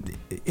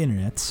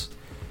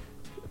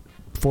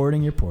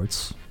 forwarding your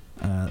ports,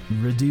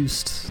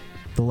 reduced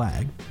the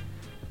lag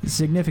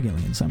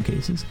significantly in some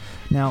cases.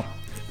 Now,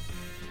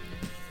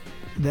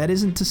 that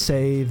isn't to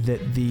say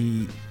that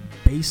the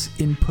base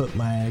input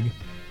lag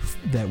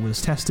that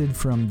was tested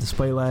from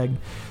display lag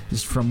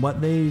is from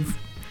what they've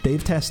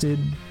tested.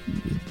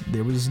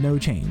 There was no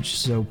change.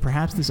 So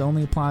perhaps this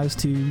only applies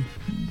to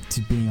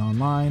being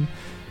online.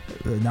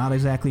 Not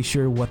exactly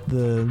sure what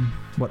the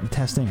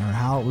testing or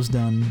how it was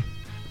done.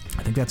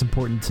 I think that's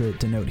important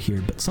to note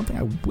here. But something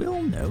I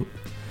will note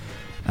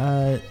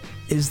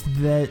is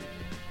that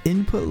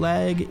input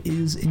lag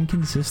is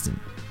inconsistent,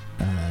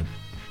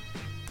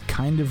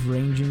 kind of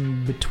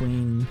ranging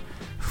between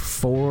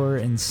 4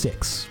 and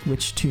 6,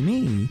 which to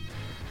me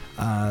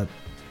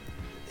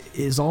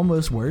is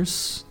almost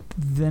worse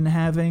than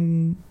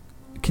having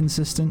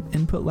consistent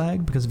input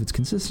lag, because if it's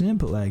consistent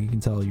input lag, you can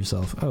tell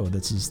yourself, oh,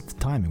 this is the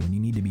timing when you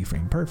need to be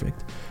frame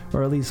perfect,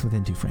 or at least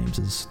within 2 frames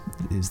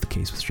is the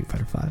case with Street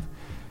Fighter V.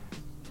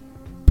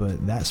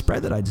 But that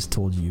spread that I just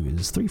told you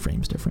is 3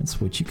 frames difference,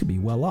 which you could be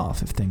well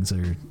off if things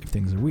are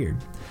weird.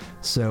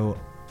 So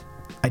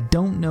I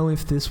don't know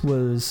if this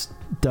was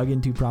dug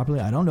into properly.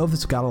 I don't know if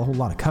this got a whole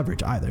lot of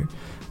coverage either.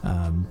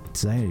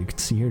 So you can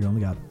see here it only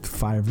got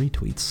 5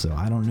 retweets. So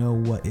I don't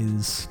know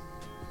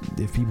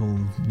if people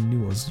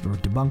knew it was, or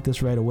debunked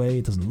this right away.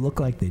 It doesn't look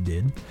like they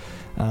did.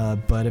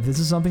 But if this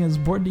is something that's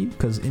important to you,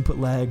 because input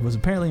lag was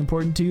apparently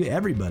important to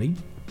everybody.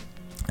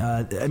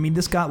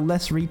 This got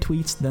less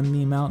retweets than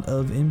the amount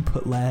of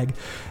input lag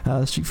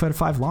Street Fighter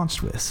V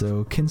launched with,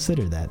 so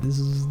consider that. This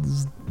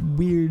is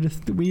weird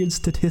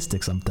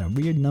statistics I'm throwing,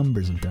 weird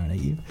numbers I'm throwing at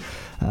you.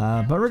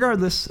 But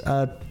regardless,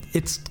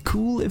 it's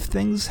cool if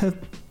things have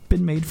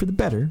been made for the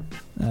better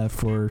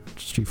for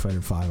Street Fighter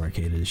V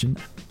Arcade Edition.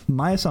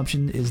 My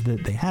assumption is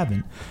that they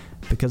haven't,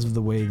 because of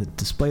the way that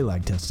display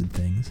lag tested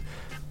things.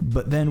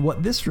 But then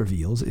what this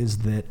reveals is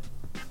that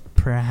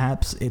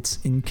perhaps it's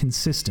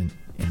inconsistent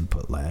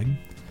input lag,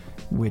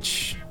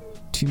 which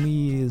to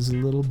me is a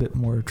little bit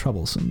more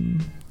troublesome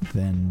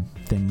than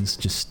things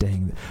just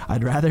staying.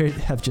 I'd rather it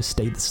have just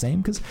stayed the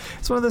same, because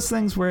it's one of those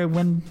things where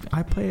when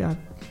I play, it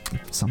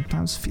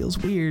sometimes feels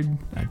weird.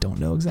 I don't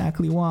know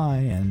exactly why,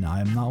 and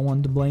I'm not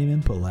one to blame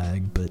input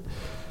lag, but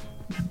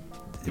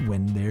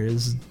when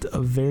there's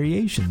a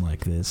variation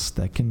like this,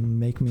 that can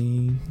make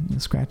me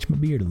scratch my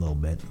beard a little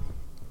bit.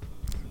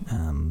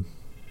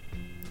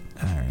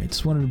 Alright,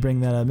 just wanted to bring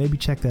that up. Maybe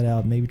check that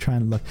out. Maybe try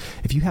and look.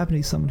 If you happen to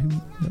be someone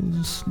who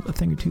knows a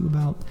thing or two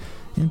about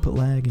input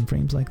lag and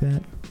frames like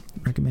that,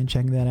 recommend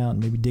checking that out and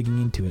maybe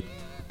digging into it.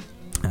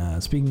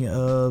 Speaking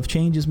of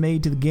changes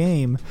made to the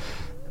game,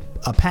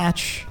 a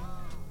patch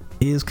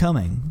is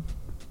coming.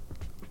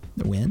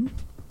 When?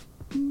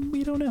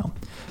 We don't know.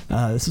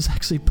 This is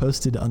actually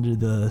posted under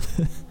the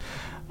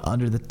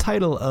under the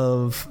title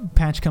of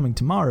patch coming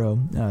tomorrow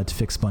to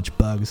fix a bunch of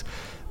bugs,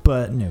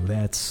 but no,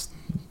 that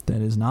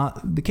is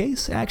not the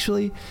case.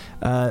 Actually,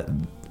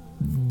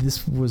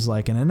 this was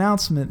like an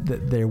announcement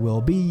that there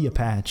will be a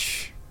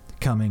patch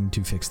coming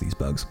to fix these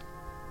bugs.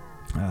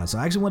 So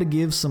I actually want to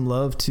give some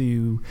love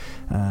to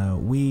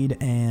Weed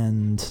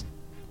and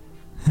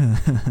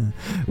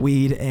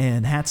Weed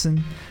and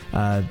Hatson.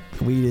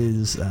 Weed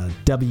is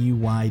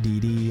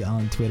WYDD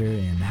on Twitter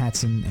and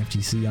Hatson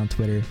FGC on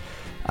Twitter,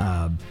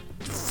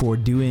 for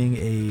doing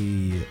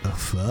a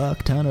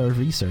fuck ton of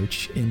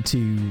research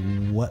into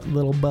what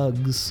little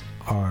bugs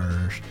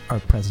are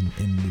present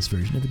in this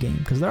version of the game,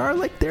 because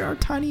there are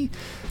tiny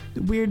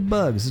weird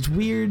bugs. It's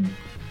weird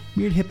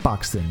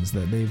hitbox things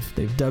that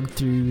they've dug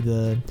through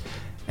the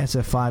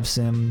SF5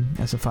 sim,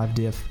 SF5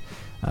 diff,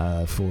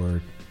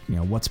 for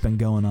what's been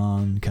going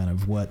on, kind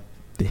of what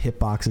the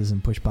hitboxes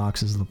and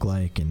pushboxes look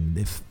like, and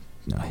if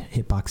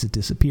hitboxes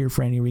disappear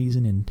for any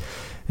reason and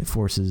it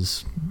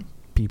forces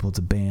people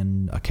to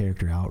ban a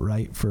character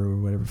outright for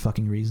whatever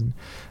fucking reason.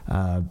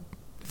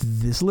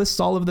 This lists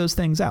all of those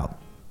things out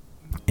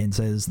and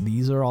says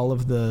these are all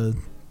of the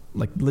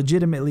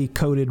legitimately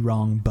coded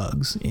wrong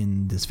bugs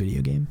in this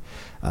video game,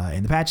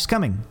 and the patch is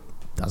coming.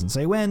 Doesn't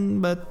say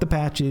when, but the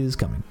patch is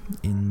coming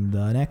in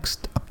the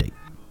next update,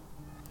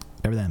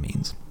 whatever that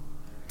means.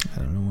 I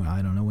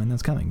don't know when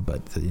that's coming,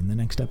 but in the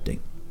next update,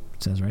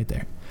 it says right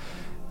there.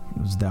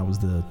 That was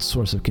the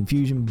source of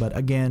confusion. But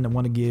again, I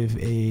want to give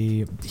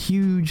a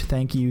huge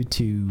thank you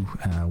to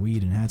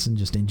Weed and Hatson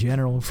just in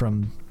general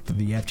from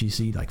the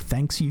FGC.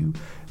 Thanks you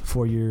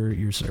for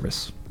your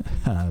service,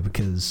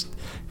 because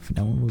if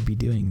no one would be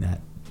doing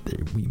that,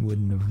 we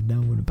wouldn't have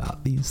known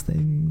about these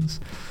things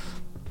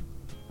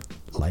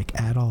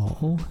at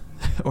all.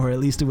 Or at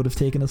least it would have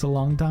taken us a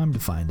long time to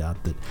find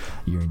out that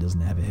Urine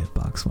doesn't have a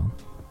hitbox. Well,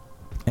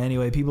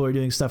 anyway, people are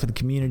doing stuff in the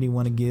community.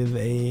 Want to give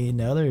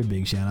another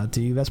big shout out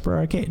to Vesper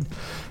Arcade.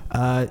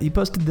 He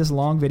posted this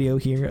long video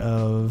here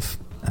of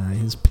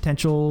his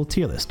potential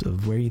tier list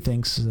of where he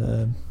thinks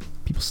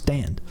people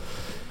stand.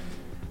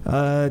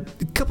 A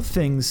couple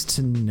things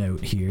to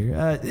note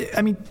here.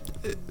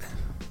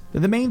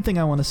 The main thing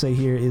I want to say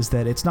here is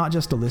that it's not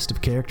just a list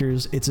of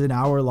characters. It's an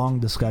hour-long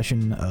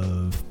discussion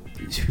of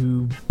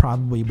who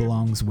probably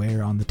belongs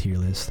where on the tier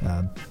list.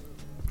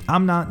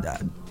 I'm not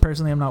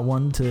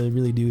one to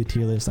really do a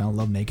tier list. I don't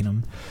love making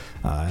them.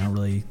 I don't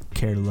really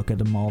care to look at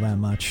them all that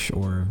much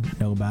or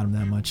know about them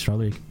that much.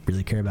 All I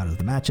really care about is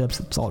the matchups.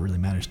 That's all that really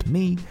matters to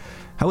me.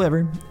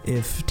 However,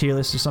 if tier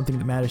list is something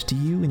that matters to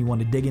you and you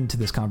want to dig into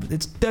this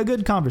it's a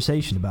good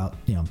conversation about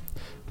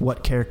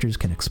what characters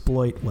can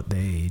exploit,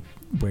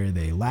 where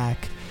they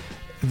lack.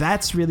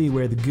 That's really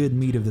where the good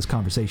meat of this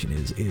conversation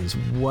is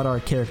what are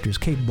characters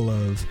capable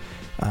of,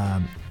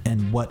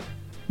 and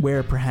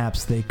where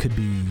perhaps they could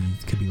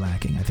be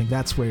lacking. I think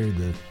that's where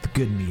the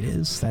good meat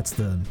is. That's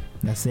the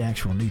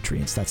actual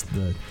nutrients. That's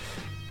the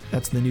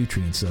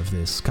nutrients of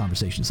this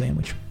conversation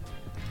sandwich.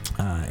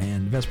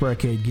 And Vesper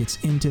Arcade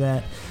gets into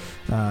that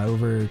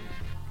over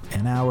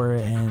an hour,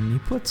 and he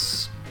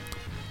puts.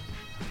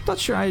 I'm not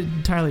sure I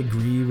entirely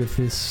agree with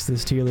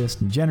this tier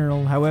list in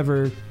general.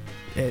 However,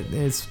 it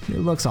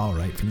looks all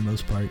right for the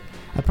most part.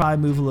 I'd probably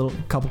move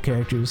a couple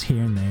characters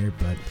here and there,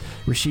 but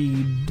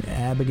Rashid,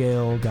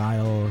 Abigail,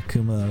 Guile,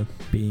 Kuma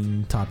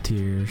being top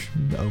tier,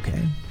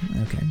 okay.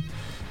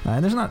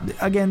 And there's not,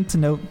 again, to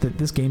note that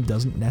this game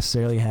doesn't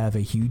necessarily have a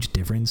huge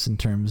difference in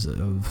terms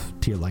of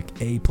tier.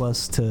 A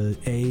plus to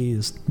A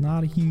is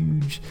not a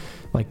huge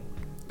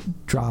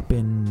drop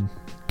in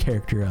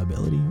character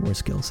ability or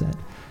skill set.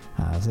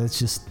 So it's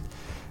just,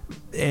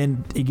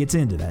 and it gets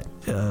into that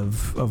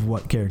of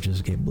what characters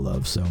are capable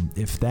of. So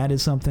if that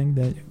is something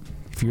that,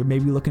 if you're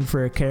maybe looking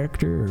for a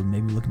character or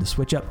maybe looking to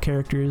switch up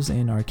characters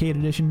in Arcade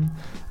Edition,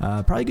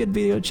 probably a good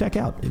video to check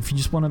out. If you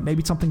just want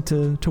maybe something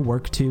to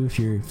work to, if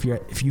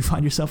you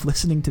find yourself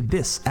listening to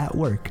this at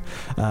work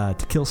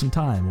to kill some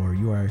time, or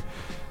you are,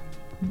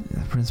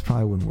 this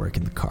probably wouldn't work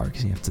in the car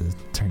because you have to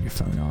turn your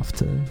phone off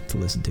to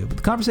listen to it. But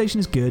the conversation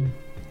is good.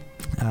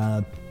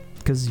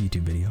 Because it's a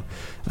YouTube video.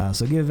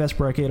 So give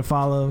Vesper Arcade a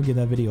follow, give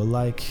that video a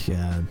like,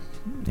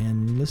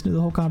 and listen to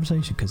the whole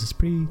conversation, because it's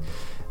pretty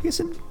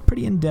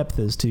in-depth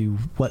as to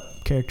what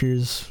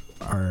characters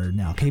are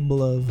now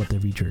capable of, what their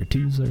VTrigger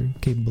 2s are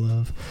capable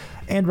of,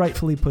 and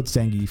rightfully puts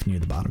Zangief near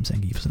the bottom.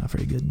 Zangief is not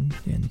very good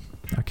in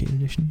Arcade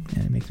Edition,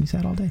 and it makes me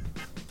sad all day.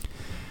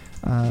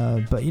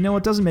 But you know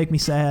what doesn't make me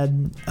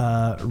sad?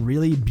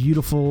 Really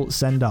beautiful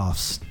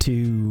send-offs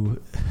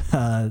to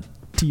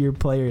your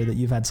player that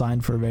you've had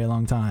signed for a very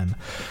long time.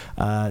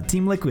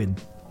 Team Liquid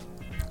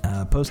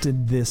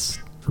posted this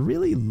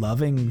really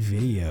loving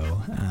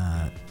video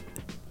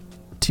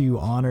to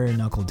honor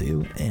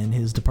NuckleDu and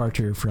his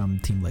departure from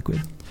Team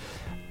Liquid.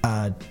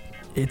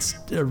 It's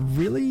like a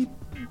really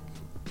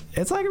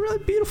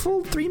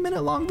beautiful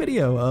 3-minute long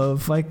video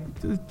of like,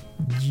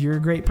 you're a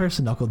great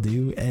person,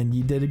 NuckleDu, and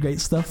you did great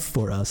stuff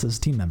for us as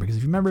a team member. Because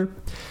if you remember,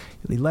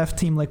 he left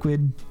Team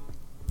Liquid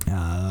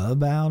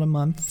about a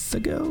month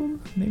ago,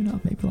 maybe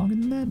longer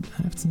than that.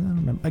 I don't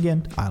remember.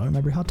 Again, I don't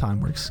remember how time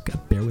works.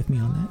 Bear with me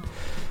on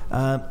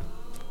that.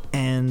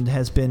 And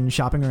has been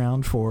shopping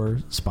around for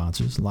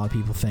sponsors. A lot of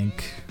people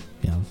think,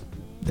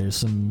 there's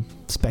some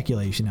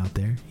speculation out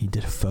there. He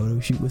did a photo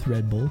shoot with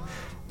Red Bull.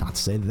 Not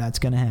to say that that's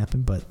going to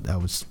happen, but that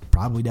was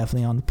probably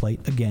definitely on the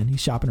plate. Again,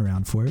 he's shopping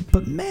around for it.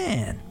 But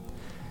man,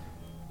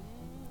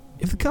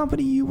 if the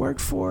company you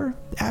worked for,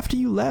 after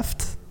you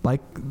left,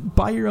 like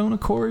by your own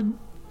accord,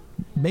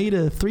 made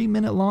a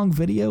 3-minute long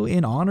video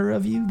in honor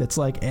of you that's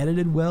like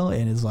edited well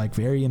and is like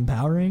very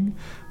empowering,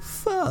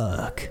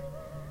 fuck.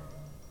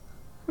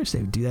 Wish they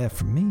would do that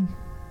for me.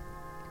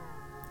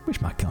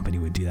 Wish my company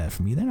would do that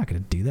for me. They're not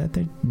going to do that.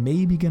 They're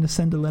maybe going to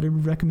send a letter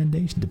of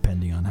recommendation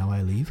depending on how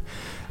I leave.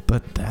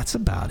 But that's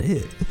about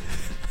it.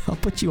 I'll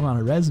put you on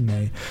a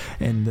resume,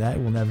 and that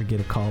will never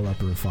get a call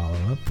up or a follow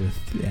up with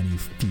any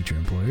future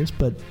employers.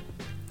 But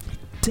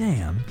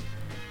damn,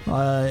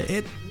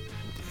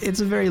 it's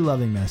a very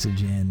loving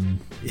message. And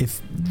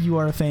if you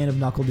are a fan of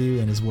NuckleDu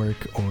and his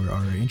work, or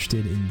are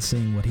interested in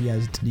seeing what he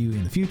has to do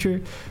in the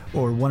future,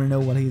 or want to know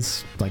what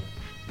he's like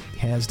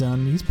has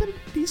done,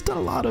 he's done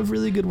a lot of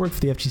really good work for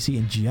the FGC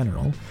in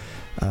general,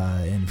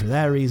 and for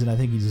that reason I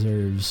think he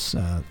deserves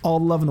all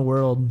the love in the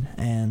world,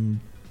 and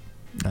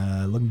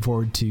looking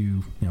forward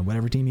to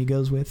whatever team he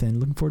goes with, and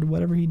looking forward to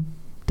whatever he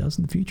does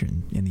in the future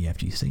in the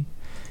FGC.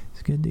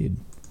 He's a good dude.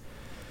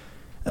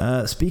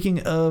 Speaking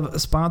of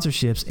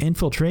sponsorships,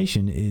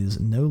 Infiltration is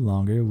no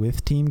longer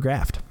with Team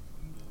Graft.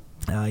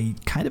 He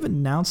kind of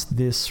announced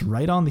this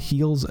right on the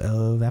heels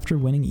of after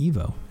winning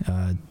EVO.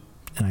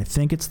 And I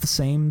think it's the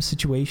same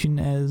situation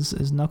as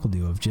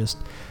NuckleDu of just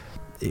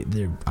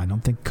I don't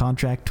think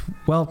contract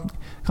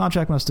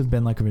must have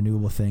been like a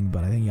renewable thing,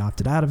 but I think he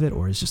opted out of it,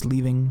 or is just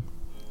leaving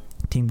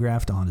Team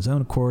Graft on his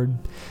own accord.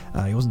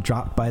 He wasn't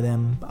dropped by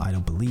them, I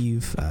don't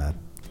believe.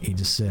 He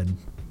just said,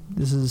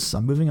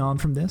 I'm moving on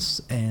from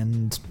this,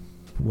 and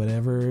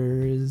whatever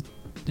is,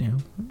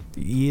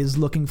 he is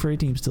looking for a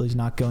team still. He's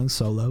not going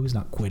solo. He's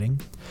not quitting.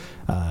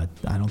 I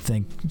don't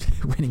think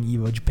winning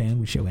EVO Japan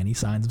would show any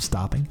signs of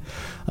stopping,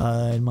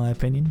 in my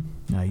opinion.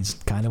 He's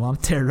kind of on a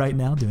tear right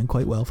now, doing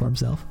quite well for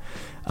himself.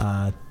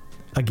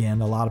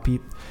 Again, a lot of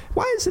people...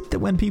 Why is it that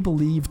when people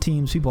leave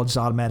teams, people just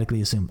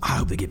automatically assume, I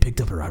hope they get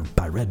picked up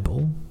by Red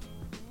Bull?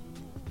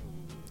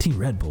 Team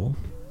Red Bull?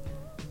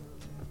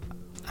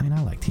 I mean,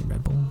 I like Team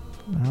Red Bull.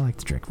 I like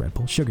to drink Red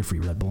Bull. Sugar-free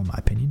Red Bull, in my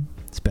opinion.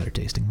 It's a better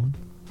tasting one.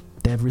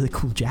 They have really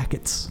cool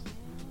jackets.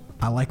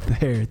 I like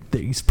their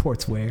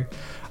esports wear.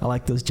 I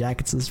like those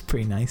jackets. It's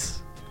pretty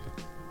nice.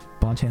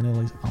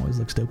 Bonchan always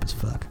looks dope as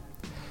fuck.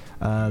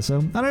 So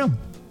I don't know.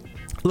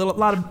 A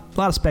lot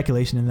of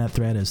speculation in that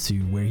thread as to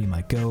where he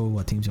might go,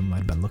 what teams he might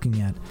have been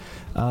looking at.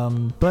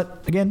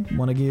 But again,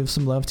 want to give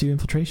some love to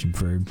Infiltration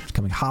for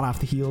coming hot off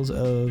the heels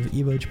of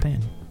EVO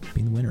Japan,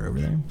 being the winner over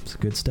there. It's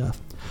good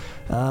stuff.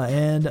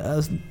 And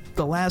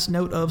the last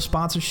note of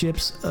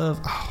sponsorships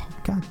of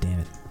god damn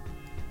it.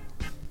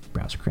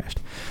 Browser crashed.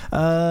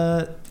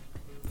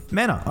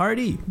 Mana,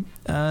 RD.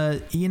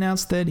 He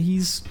announced that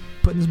he's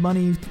putting his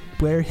money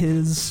where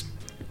his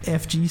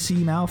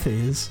FGC mouth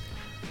is.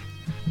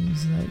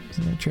 Is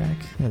that track?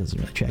 That doesn't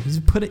really track.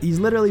 He's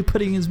literally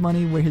putting his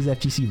money where his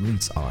FGC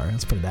roots are.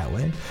 Let's put it that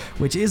way.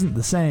 Which isn't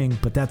the saying,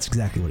 but that's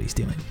exactly what he's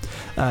doing.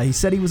 He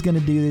said he was going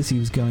to do this. He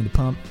was going to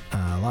pump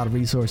a lot of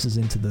resources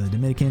into the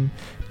Dominican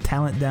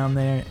talent down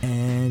there,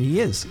 and he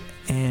is.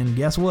 And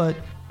guess what?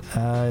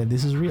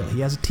 This is real.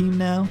 He has a team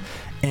now,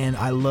 and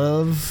I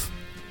love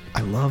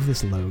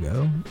this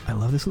logo. I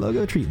love this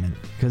logo treatment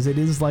because it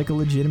is like a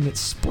legitimate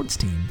sports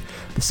team.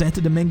 The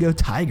Santo Domingo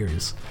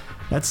Tigers.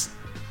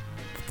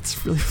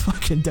 It's really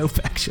fucking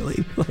dope,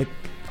 actually. Like,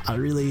 I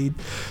really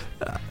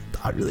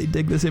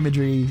dig this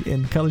imagery,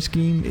 and color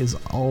scheme is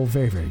all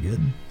very, very good.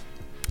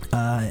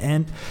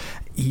 And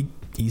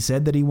he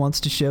said that he wants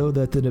to show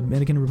that the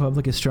Dominican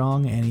Republic is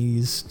strong, and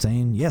he's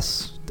saying,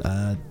 yes,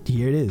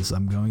 here it is.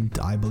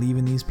 I believe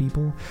in these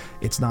people.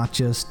 It's not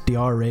just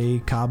DRA,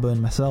 Kaba, and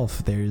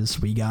myself.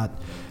 We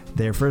got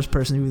their first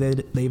person who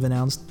they've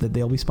announced that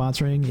he'll be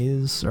sponsoring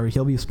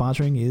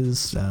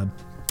is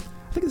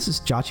I think this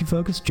is Jochi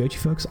Focus.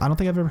 I don't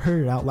think I've ever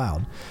heard it out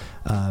loud,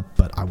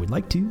 but I would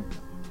like to.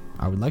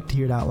 I would like to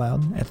hear it out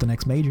loud at the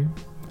next major,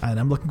 and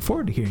I'm looking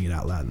forward to hearing it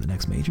out loud at the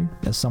next major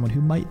as someone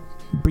who might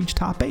breach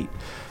top 8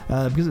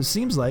 because it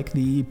seems like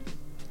the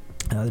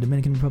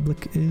Dominican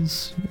Republic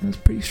is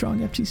pretty strong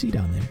FGC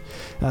down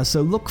there.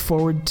 So look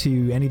forward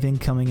to anything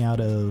coming out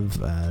of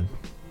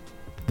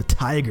the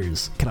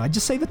Tigers. Can I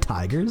just say the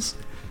Tigers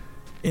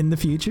in the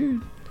future?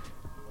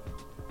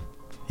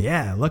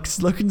 Yeah, look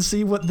and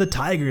see what the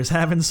Tigers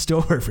have in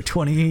store for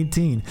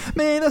 2018.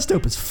 Man, that's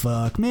dope as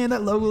fuck. Man,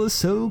 that logo is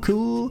so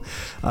cool.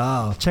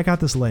 Oh, check out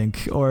this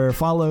link or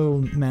follow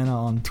Mana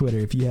on Twitter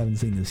if you haven't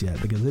seen this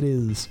yet, because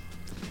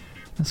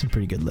that's some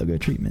pretty good logo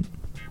treatment.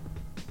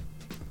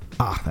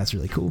 Ah, that's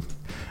really cool.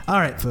 All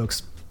right,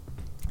 folks.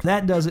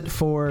 That does it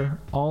for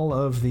all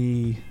of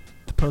the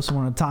posts I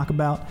want to talk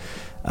about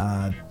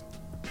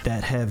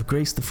that have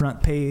graced the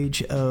front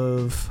page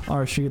of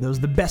our street. Those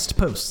are the best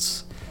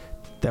posts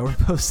that were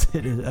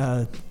posted.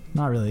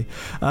 Not really.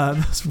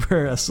 Those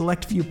were a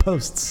select few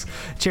posts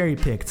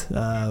cherry-picked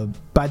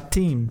by the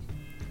team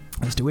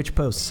as to which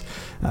posts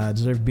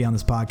deserve to be on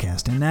this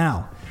podcast. And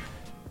now,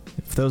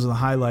 if those are the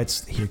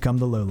highlights, here come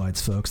the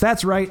lowlights, folks.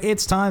 That's right.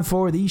 It's time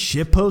for the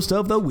shitpost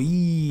of the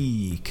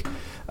week.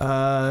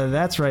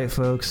 That's right,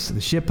 folks. The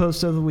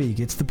shitpost of the week.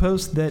 It's the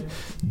post that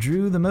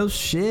drew the most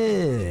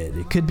shit.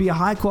 It could be a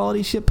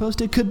high-quality shitpost.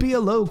 It could be a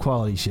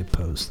low-quality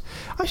shitpost.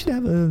 I should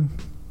have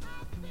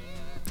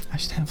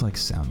like a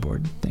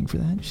soundboard thing for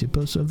that.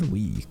 Shitpost of the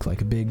week,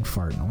 like a big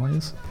fart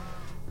noise.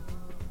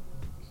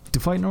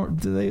 Does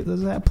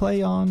that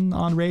play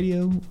on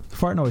radio?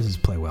 Fart noises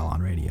play well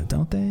on radio,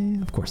 don't they?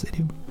 Of course they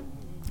do.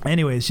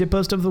 Anyways,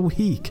 shitpost of the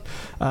week.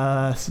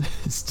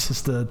 It's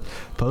just a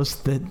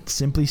post that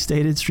simply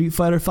stated Street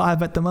Fighter V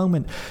at the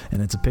moment,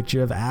 and it's a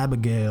picture of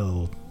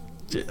Abigail,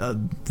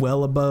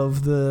 well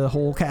above the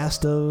whole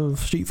cast of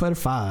Street Fighter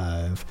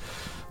V.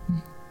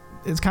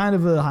 It's kind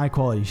of a high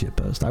quality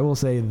shitpost. I will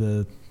say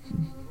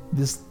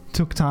this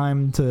took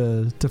time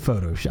to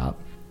Photoshop,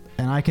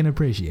 and I can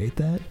appreciate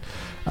that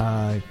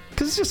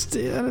because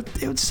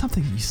it was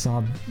something you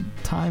saw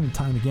time and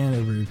time again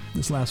over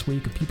this last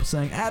week of people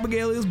saying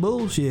Abigail is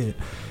bullshit.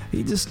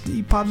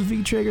 He pops a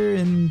V trigger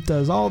and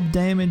does all the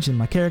damage, and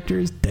my character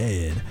is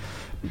dead,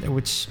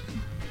 which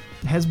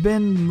has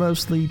been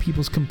mostly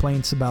people's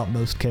complaints about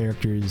most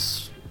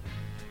characters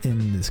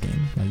in this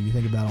game. Like, you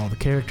think about all the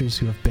characters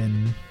who have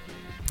been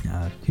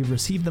who've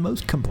received the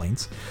most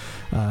complaints,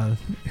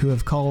 who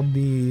have called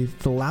the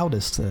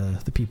loudest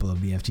the people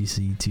of the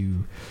FGC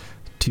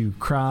to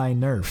cry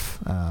nerf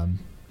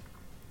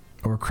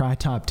or cry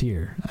top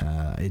tier.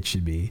 It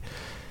should be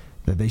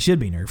that they should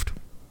be nerfed,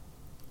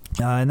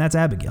 and that's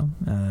Abigail.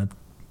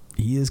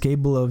 He is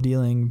capable of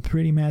dealing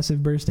pretty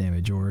massive burst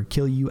damage or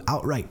kill you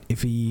outright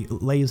if he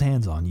lays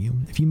hands on you.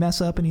 If you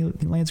mess up and he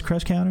lands a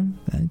crush counter,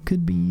 that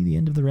could be the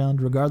end of the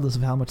round, regardless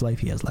of how much life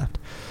he has left,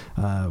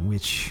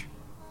 which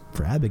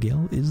for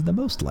Abigail is the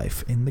most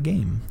life in the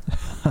game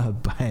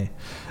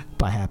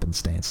by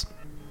happenstance.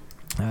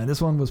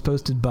 This one was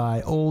posted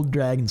by Old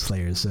Dragon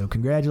Slayer, so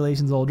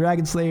congratulations, Old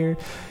Dragon Slayer.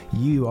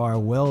 You are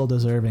well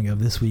deserving of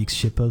this week's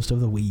shitpost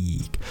of the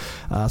week.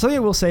 Something I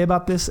will say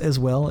about this as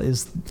well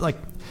is, like,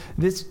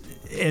 this,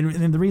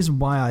 and the reason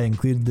why I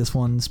included this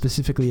one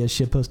specifically as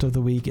shitpost of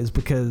the week is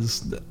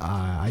because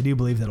I do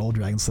believe that Old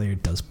Dragon Slayer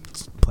does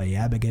play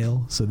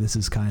Abigail, so this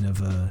is kind of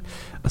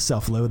a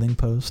self-loathing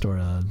post, or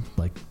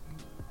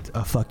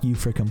a fuck you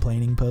for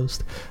complaining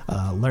post.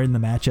 Learn the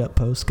matchup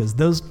post, because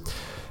those,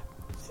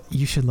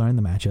 you should learn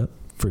the matchup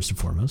first and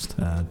foremost.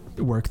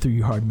 Work through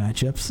your hard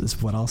matchups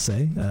is what I'll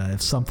say.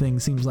 If something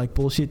seems like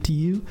bullshit to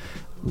you,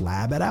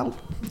 lab it out.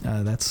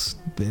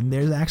 Then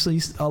there's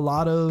actually a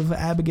lot of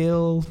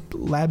Abigail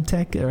lab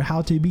tech or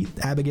how to beat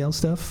Abigail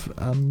stuff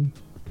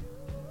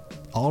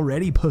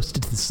already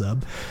posted to the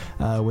sub,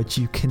 which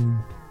you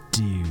can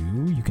do.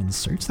 You can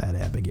search that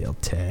Abigail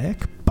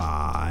tech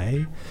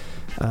by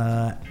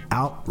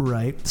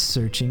outright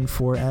searching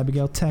for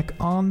Abigail tech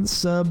on the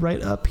sub.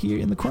 Right up here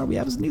in the corner we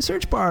have a new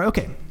search bar.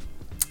 Okay,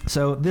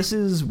 so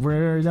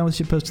we're done with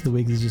shitpost of the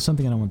week. This is just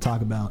something I want to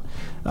talk about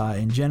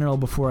in general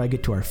before I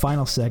get to our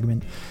final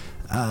segment.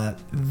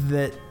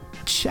 That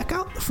check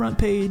out the front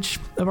page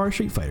of our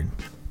Street Fighter,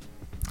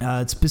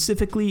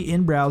 specifically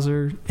in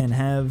browser, and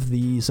have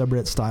the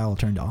subreddit style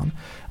turned on,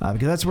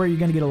 because that's where you're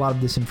going to get a lot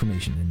of this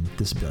information and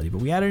this ability.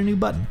 But we added a new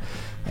button.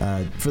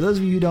 For those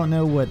of you who don't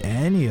know what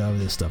any of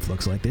this stuff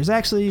looks like, there's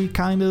actually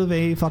kind of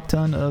a fuck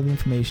ton of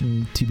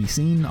information to be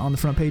seen on the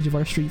front page of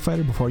our Street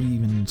Fighter before you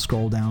even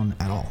scroll down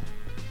at all.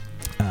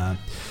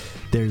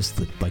 There's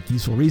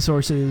useful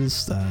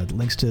resources,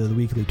 links to the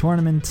weekly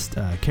tournament,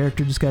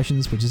 character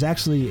discussions, which is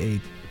actually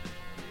a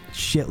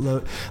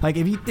shitload.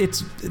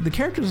 The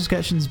character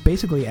discussions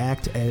basically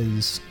act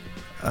as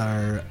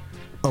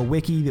a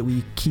wiki that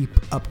we keep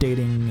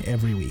updating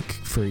every week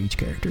for each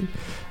character,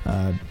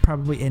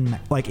 probably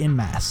in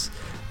mass.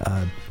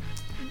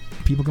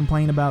 People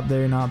complain about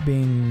there not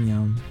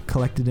being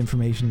collected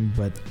information,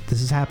 but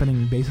this is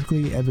happening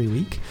basically every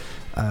week.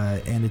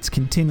 And it's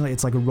continually,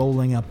 it's like a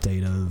rolling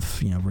update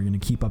of, we're going to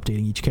keep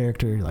updating each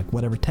character, like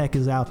whatever tech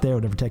is out there,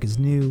 whatever tech is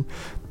new,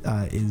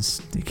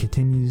 it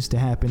continues to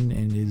happen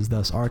and is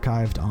thus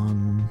archived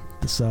on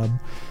the sub.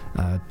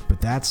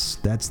 But that's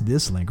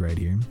this link right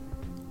here.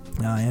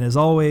 And as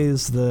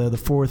always, the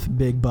fourth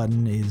big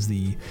button is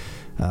the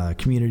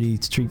community,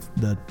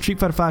 the Street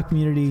Fighter 5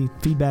 community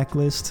feedback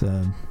list,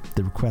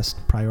 the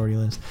request priority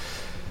list.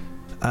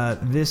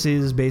 This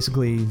is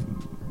basically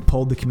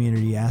polled the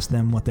community, asked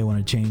them what they want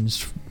to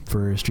change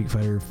for Street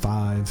Fighter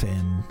 5,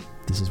 and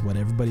this is what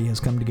everybody has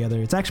come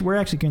together. We're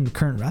actually getting the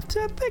current. I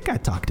think I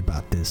talked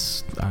about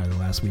this either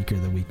last week or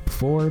the week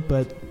before,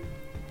 but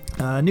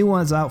new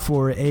one is out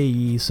for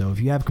AE. So if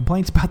you have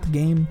complaints about the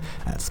game,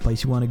 that's the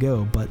place you want to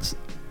go. But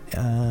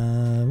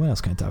what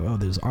else can I talk about? Oh,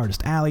 there's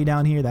Artist Alley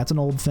down here. That's an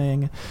old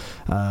thing,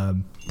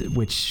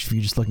 which if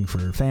you're just looking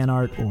for fan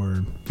art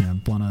or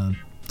want to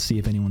see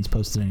if anyone's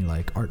posted any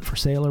like art for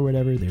sale or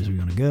whatever, there's where you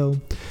want to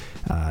go.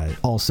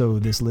 Also,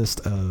 this list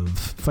of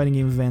fighting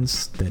game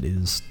events that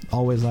is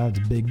always live.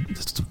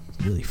 It's a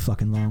really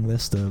fucking long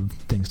list of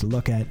things to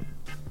look at,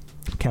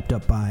 kept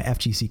up by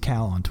FGC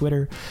Cal on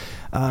Twitter.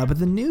 But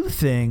the new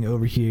thing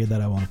over here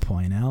that I want to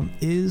point out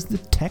is the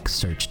text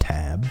search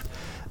tab.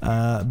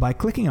 By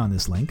clicking on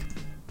this link,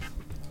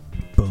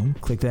 boom,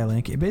 click that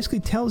link. It basically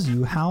tells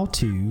you how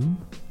to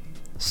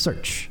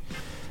search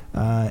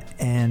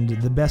and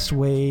the best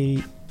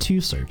way to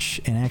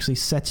search, and actually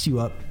sets you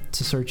up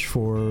to search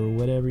for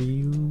whatever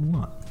you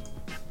want.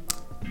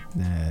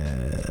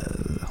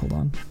 Hold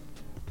on.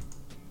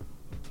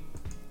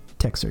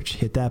 Text search.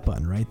 Hit that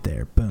button right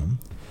there. Boom.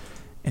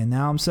 And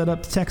now I'm set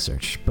up to text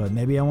search, but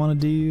maybe I want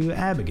to do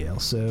Abigail,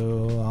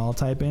 so I'll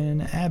type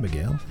in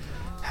Abigail.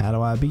 How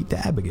do I beat the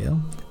Abigail?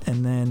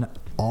 And then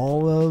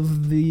all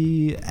of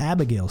the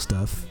Abigail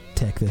stuff,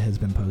 tech that has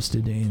been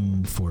posted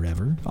in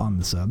forever on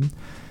the sub,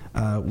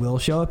 will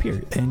show up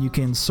here. And you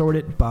can sort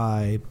it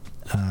by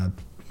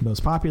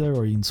most popular,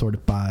 or you can sort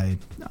it by,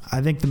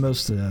 I think the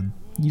most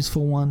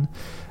useful one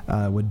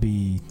would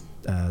be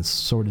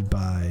sorted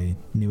by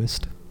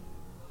newest.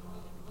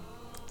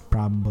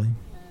 Probably.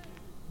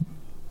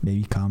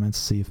 Maybe comments,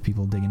 see if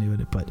people dig into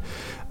it. But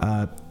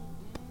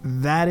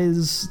that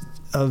is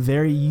a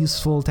very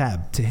useful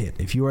tab to hit.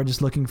 If you are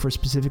just looking for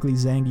specifically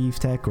Zangief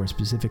tech or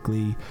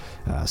specifically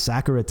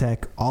Sakura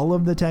tech, all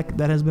of the tech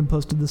that has been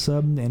posted to the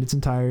sub in its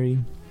entirety,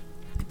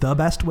 the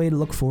best way to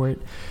look for it,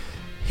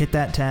 hit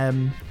that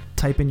tab,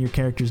 type in your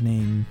character's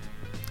name,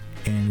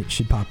 and it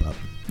should pop up.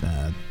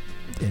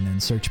 And then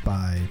search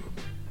by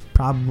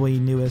probably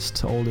newest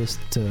to oldest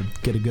to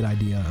get a good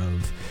idea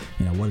of,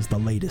 what is the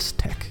latest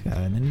tech.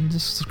 And then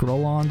just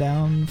scroll on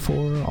down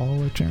for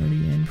all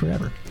eternity and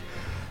forever.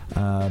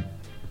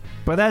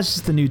 But that's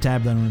just the new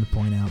tab that I wanted to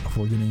point out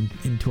before getting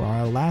into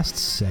our last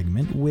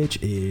segment, which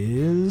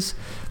is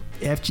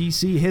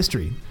FGC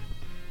history.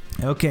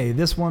 Okay,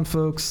 this one,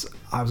 folks,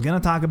 I was going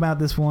to talk about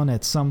this one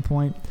at some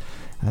point.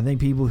 I think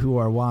people who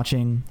are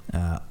watching,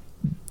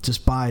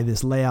 just by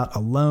this layout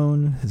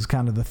alone, is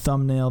kind of the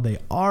thumbnail. They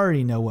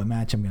already know what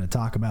match I'm going to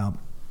talk about.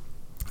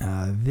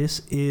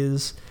 This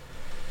is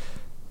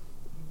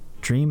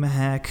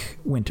DreamHack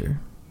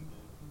Winter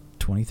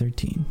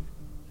 2013.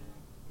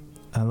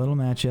 A little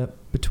matchup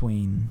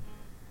between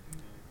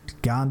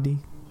Gandhi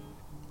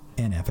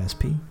and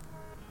FSP.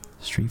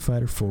 Street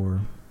Fighter 4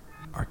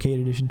 Arcade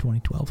Edition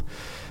 2012.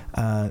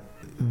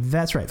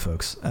 That's right,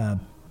 folks.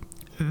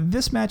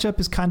 This matchup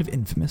is kind of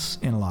infamous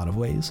in a lot of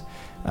ways,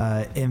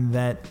 in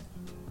that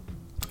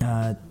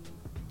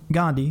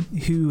Gandhi,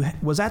 who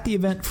was at the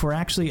event for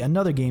actually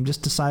another game,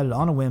 just decided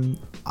on a whim,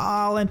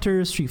 I'll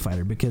enter Street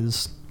Fighter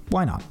because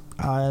why not?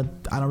 I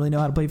don't really know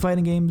how to play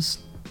fighting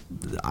games.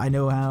 I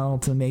know how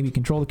to maybe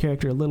control the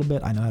character a little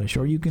bit. I know how to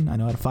Shoryuken. I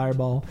know how to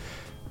Fireball.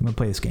 I'm going to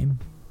play this game.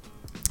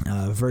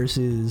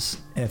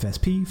 Versus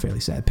FSP, Fairly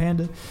Sad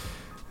Panda,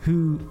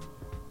 who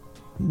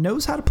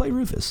knows how to play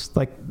Rufus.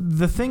 Like,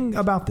 the thing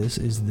about this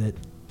is that,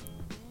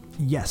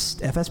 yes,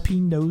 FSP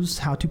knows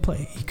how to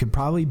play. He could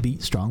probably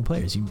beat strong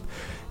players. You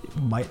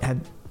might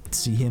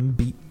see him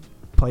beat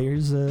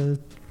players,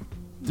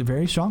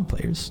 very strong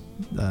players,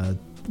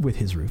 with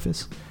his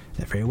Rufus.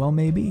 That very well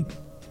may be.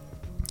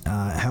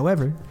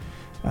 However,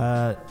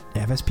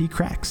 FSP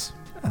cracks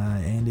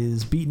and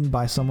is beaten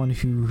by someone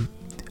who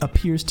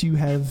appears to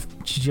have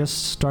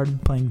just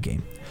started playing the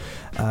game.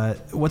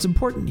 What's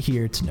important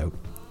here to note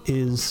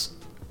is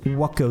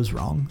what goes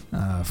wrong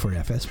for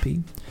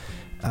FSP.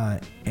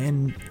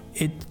 And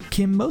it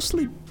can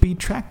mostly be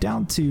tracked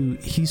down to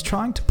he's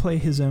trying to play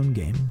his own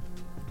game.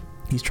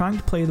 He's trying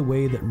to play the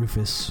way that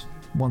Rufus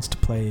wants to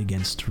play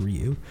against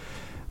Ryu.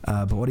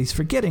 But what he's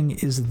forgetting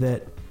is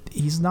that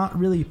he's not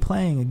really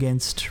playing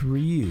against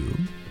Ryu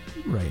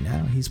right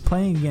now. He's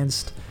playing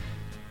against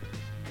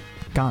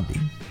Gandhi,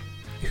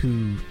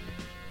 who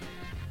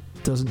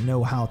doesn't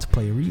know how to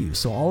play Ryu.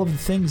 So all of the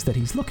things that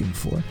he's looking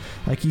for,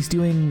 like he's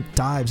doing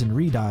dives and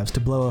redives to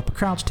blow up a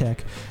crouch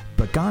tech,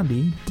 but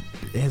Gandhi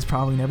has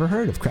probably never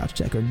heard of crouch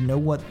tech or know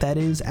what that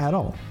is at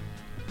all.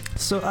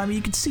 So, I mean,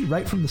 you can see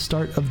right from the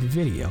start of the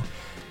video,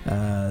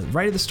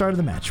 right at the start of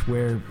the match,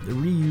 where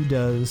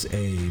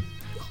Ryu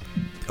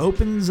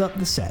opens up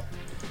the set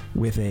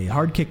with a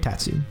hard kick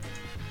tatsu,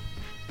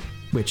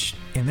 which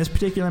in this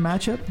particular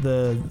matchup,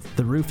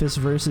 the Rufus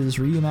versus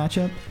Ryu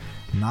matchup,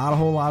 not a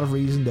whole lot of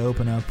reason to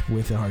open up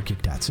with a hard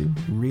kick tatsu,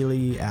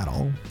 really at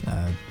all.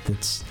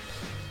 It's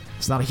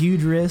not a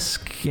huge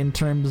risk in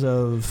terms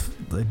of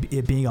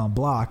it being on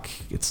block.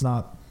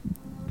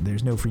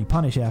 There's no free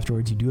punish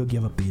afterwards. You do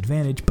give up the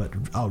advantage, but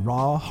a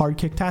raw hard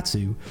kick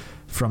tatsu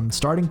from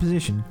starting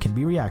position can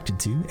be reacted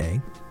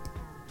to,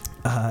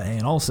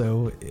 and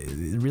also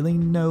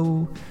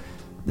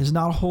there's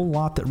not a whole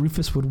lot that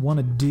Rufus would want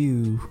to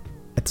do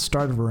at the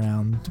start of a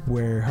round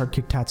where hard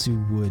kick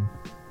tatsu would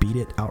beat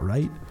it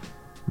outright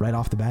right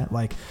off the bat.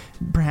 Like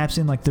perhaps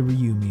in like the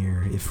Ryu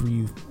mirror, if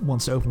Ryu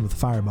wants to open with a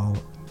fireball,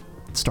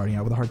 starting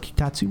out with a hard kick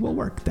tatsu will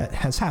work. That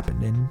has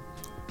happened and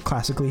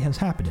classically has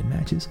happened in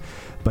matches,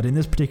 but in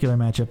this particular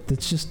matchup,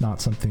 that's just not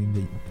something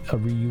that a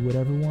Ryu would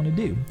ever want to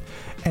do.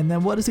 And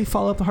then what does he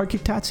follow up the hard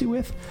kick tatsu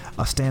with?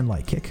 A stand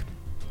light kick.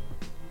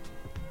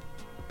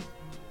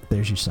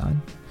 There's your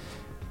sign.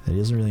 He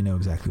doesn't really know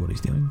exactly what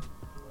he's doing.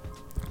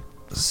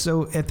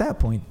 So at that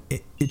point,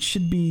 it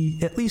should be,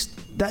 at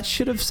least that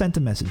should have sent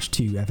a message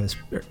to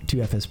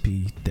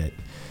FSP that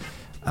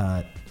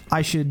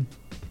I should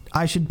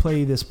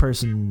play this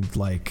person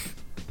like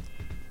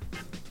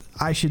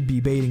I should be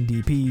baiting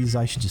DPs.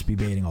 I should just be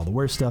baiting all the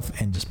worst stuff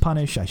and just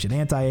punish. I should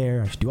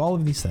anti-air. I should do all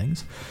of these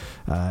things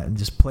and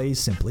just play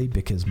simply,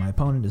 because my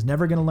opponent is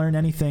never going to learn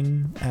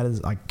anything.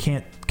 I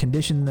can't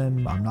condition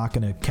them. I'm not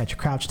going to catch a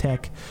crouch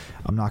tech.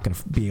 I'm not going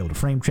to be able to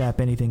frame trap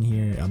anything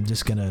here. I'm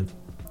going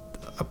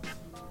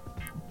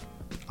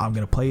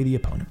to play the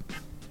opponent.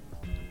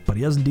 But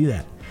he doesn't do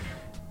that,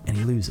 and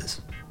he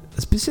loses.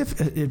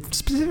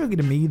 Specifically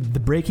to me, the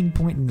breaking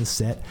point in this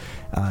set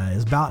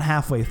is about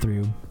halfway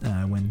through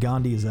when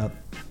Gandhi is up,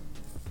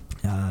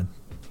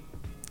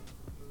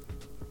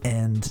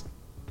 and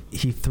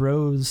he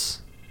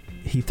throws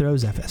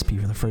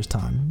FSP for the first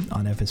time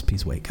on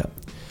FSP's wake up,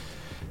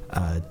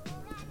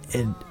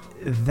 and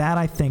that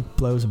I think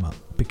blows him up,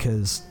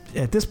 because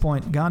at this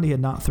point Gandhi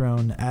had not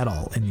thrown at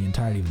all in the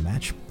entirety of the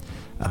match,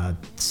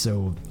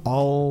 so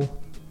all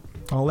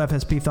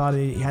FSP thought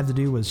he had to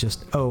do was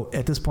just,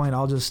 at this point,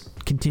 I'll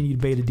just continue to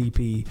bait a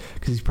DP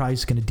because he's probably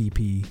just going to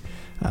DP.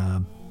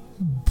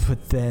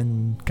 But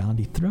then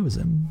Gandhi throws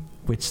him,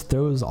 which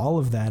throws all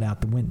of that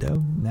out the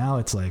window. Now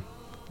it's like,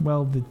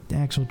 well, the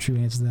actual true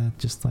answer to that,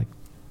 just like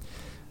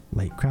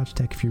late crouch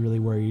tech if you're really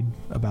worried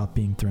about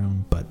being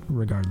thrown. But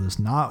regardless,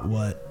 not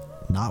what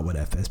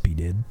FSP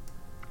did.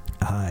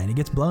 And he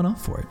gets blown up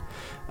for it.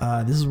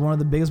 This is one of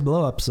the biggest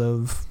blow-ups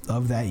of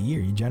that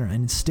year in general.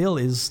 And it still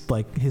is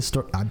like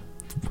I'm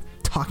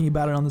talking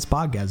about it on this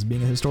podcast as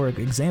being a historic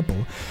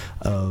example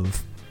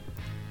of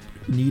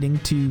needing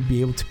to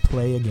be able to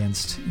play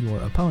against your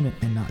opponent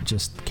and not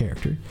just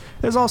character.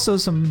 There's also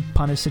some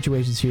punish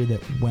situations here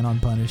that went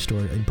unpunished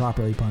or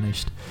improperly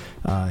punished,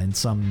 and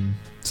some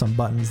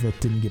buttons that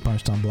didn't get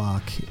punished on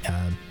block,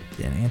 and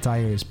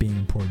anti-air is being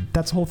important.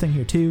 That's the whole thing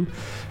here too.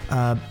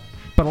 But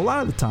a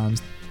lot of the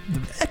times,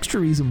 the extra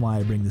reason why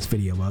I bring this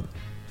video up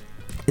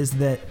is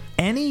that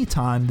any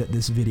time that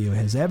this video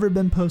has ever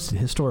been posted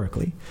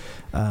historically,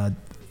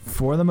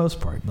 for the most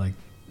part, like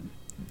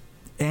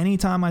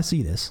anytime I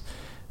see this,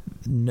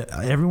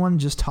 everyone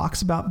just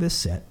talks about this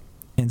set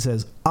and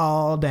says,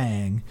 "Oh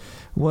dang,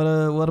 what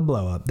a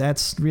blow up.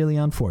 That's really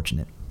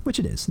unfortunate," which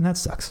it is, and that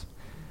sucks.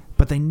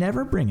 But they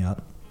never bring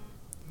up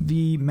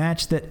the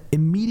match that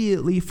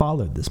immediately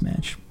followed this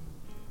match,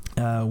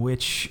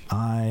 which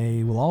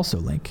I will also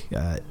link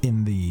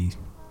in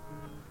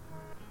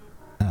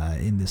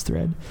this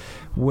thread,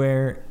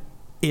 where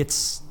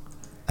it's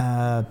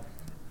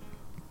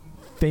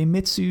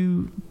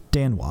Famitsu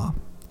Danwa.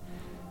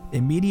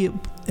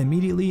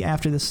 Immediately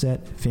after this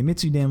set,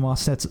 Famitsu Danwa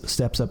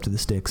steps up to the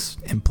sticks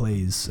and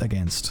plays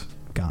against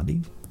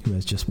Gandhi, who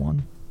has just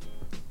won.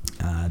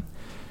 And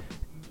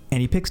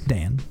he picks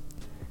Dan,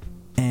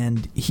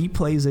 and he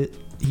plays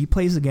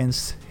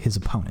against his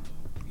opponent.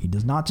 He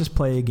does not just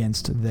play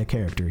against the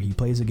character, he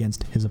plays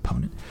against his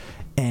opponent.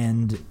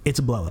 And it's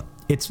a blow up.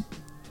 It's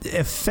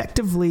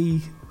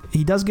effectively,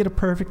 he does get a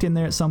perfect in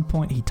there at some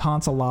point. He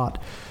taunts a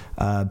lot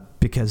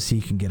because he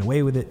can get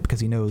away with it, because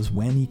he knows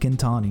when he can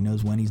taunt, he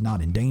knows when he's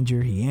not in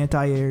danger. He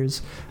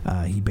anti-airs,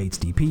 he baits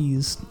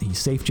DPs, he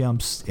safe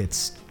jumps.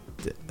 It's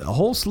a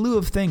whole slew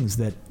of things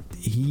that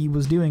he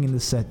was doing in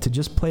this set to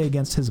just play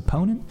against his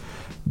opponent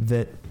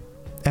that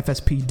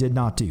FSP did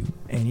not do.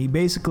 And he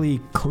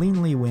basically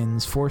cleanly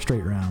wins 4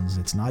 straight rounds.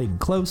 It's not even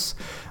close.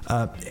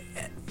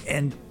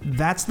 And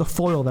that's the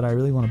foil that I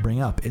really want to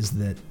bring up, is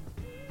that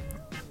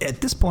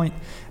at this point,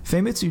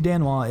 Famitsu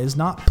Danwa is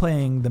not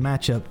playing the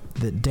matchup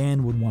that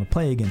Dan would want to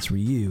play against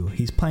Ryu.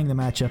 He's playing the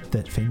matchup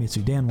that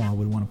Famitsu Danwa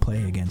would want to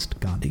play against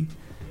Gandhi.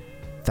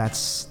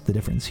 That's the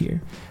difference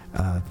here.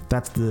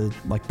 That's the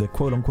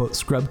quote-unquote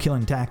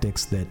scrub-killing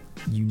tactics that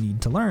you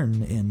need to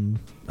learn in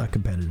a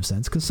competitive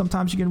sense, because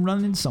sometimes you can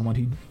run into someone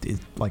who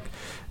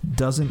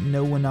doesn't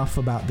know enough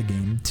about the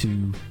game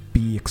to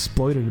be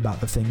exploited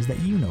about the things that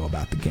you know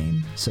about the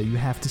game. So you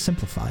have to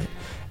simplify it,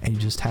 and you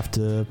just have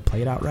to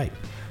play it out right.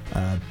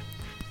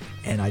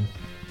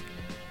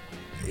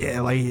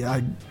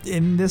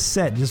 In this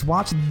set, just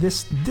watch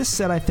this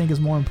set. I think is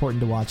more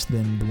important to watch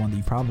than the one that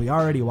you probably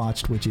already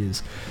watched, which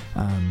is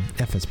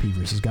FSP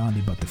versus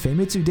Gandhi. But the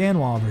Famitsu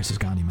Danwall versus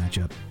Gandhi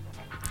matchup,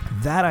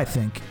 that I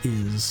think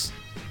is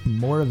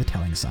more of a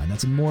telling sign.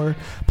 That's a more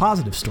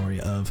positive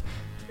story of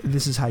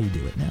this is how you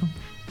do it now.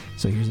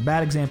 So here's a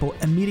bad example,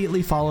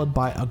 immediately followed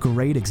by a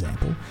great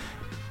example.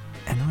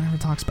 And no one ever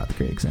talks about the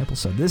great example.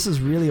 So this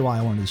is really why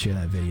I wanted to share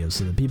that video,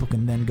 so that people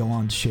can then go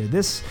on to share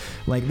this.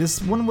 Like,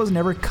 this one was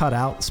never cut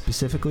out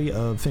specifically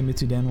of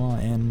Famitsu Danwa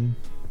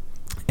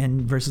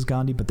and versus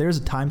Gandhi, but there's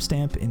a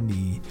timestamp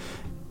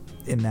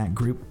in that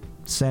group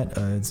set.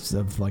 It's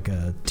of like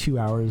 2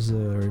 hours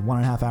or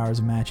 1.5 hours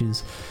of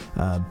matches.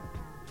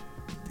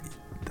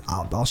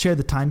 I'll share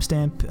the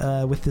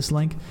timestamp with this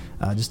link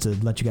just to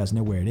let you guys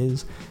know where it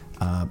is.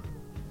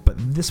 But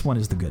this one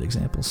is the good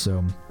example.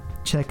 So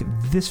check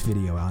this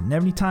video out. And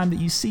every time that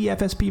you see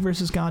FSP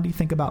versus Gandhi,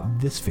 think about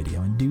this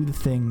video and do the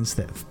things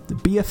that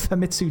be a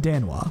Famitsu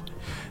Danwa.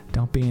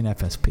 Don't be an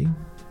FSP.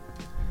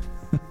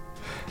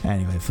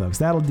 Anyway, folks,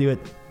 that'll do it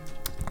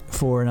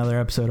for another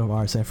episode of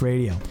RSF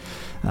Radio.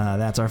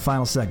 That's our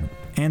final segment.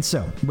 And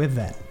so, with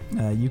that,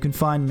 you can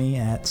find me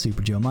at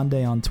Super Joe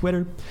Monday on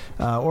Twitter,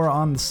 or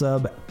on the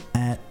sub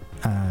at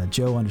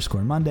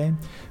Joe_Monday,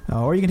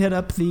 or you can hit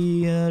up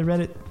the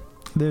Reddit,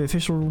 the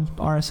official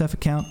RSF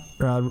account,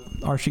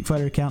 our Street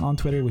Fighter account on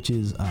Twitter, which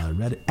is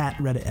Reddit at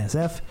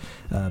RedditSF.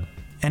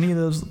 Any of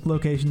those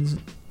locations,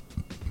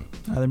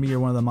 either me or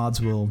one of the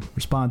mods will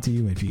respond to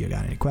you. If you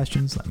got any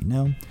questions, let me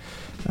know.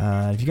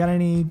 If you got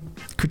any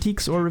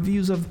critiques or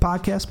reviews of the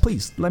podcast,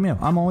 please let me know.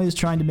 I'm always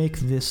trying to make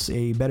this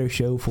a better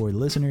show for the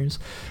listeners.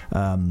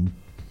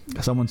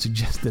 Someone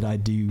suggested I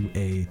do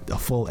a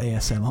full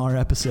ASMR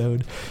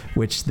episode,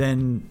 which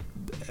then,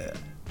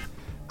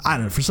 I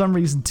don't know, for some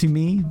reason to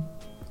me,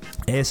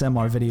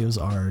 ASMR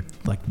videos are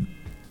like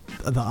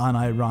the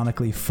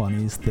unironically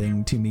funniest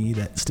thing to me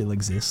that still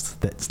exists,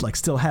 that like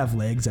still have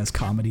legs as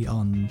comedy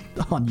on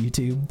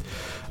YouTube.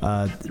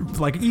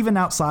 Like even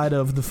outside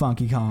of the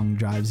Funky Kong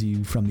drives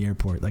you from the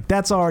airport, like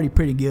that's already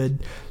pretty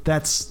good.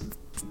 That's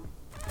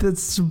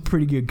some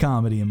pretty good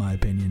comedy in my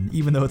opinion,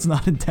 even though it's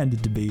not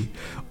intended to be,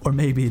 or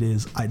maybe it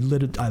is. I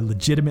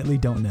legitimately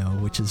don't know,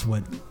 which is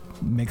what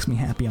makes me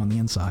happy on the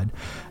inside.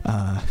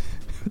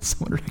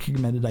 Someone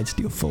recommended I just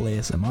do a full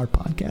ASMR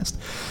podcast,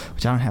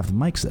 which I don't have the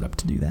mic set up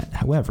to do that.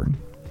 However,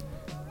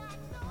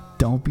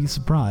 don't be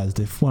surprised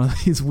if one of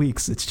these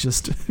weeks it's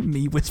just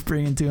me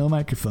whispering into a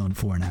microphone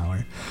for an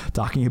hour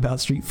talking about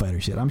Street Fighter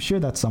shit. I'm sure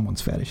that's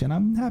someone's fetish, and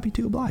I'm happy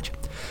to oblige.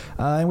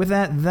 And with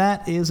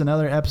that is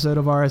another episode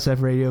of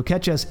RSF Radio.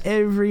 Catch us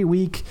every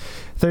week,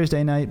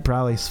 Thursday night,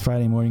 probably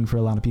Friday morning for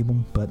a lot of people,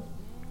 but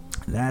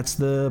that's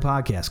the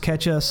podcast.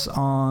 Catch us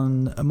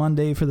on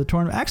Monday for the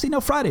tournament. Actually,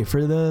 no, Friday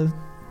for the...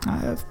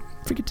 I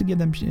forget to give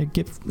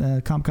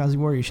Kamikaze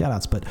Warrior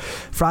shoutouts, but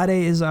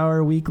Friday is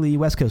our weekly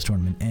West Coast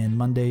tournament, and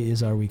Monday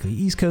is our weekly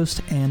East Coast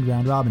and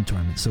round robin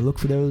tournament. So look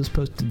for those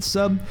posted in the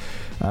sub,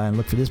 and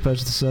look for this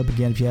posted in the sub.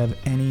 Again, if you have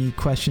any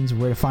questions or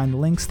where to find the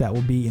links, that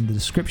will be in the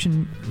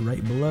description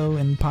right below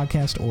in the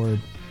podcast, or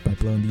right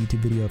below in the YouTube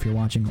video if you're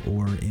watching,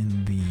 or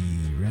in the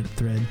Reddit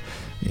thread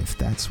if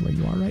that's where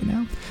you are right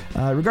now.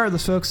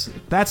 Regardless, folks,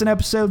 that's an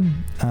episode.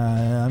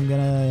 I'm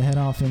gonna head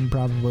off and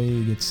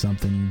probably get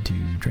something to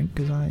drink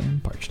because I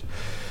am parched.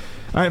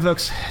 All right,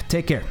 folks,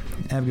 take care.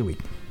 Have a good week.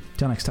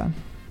 Till next time.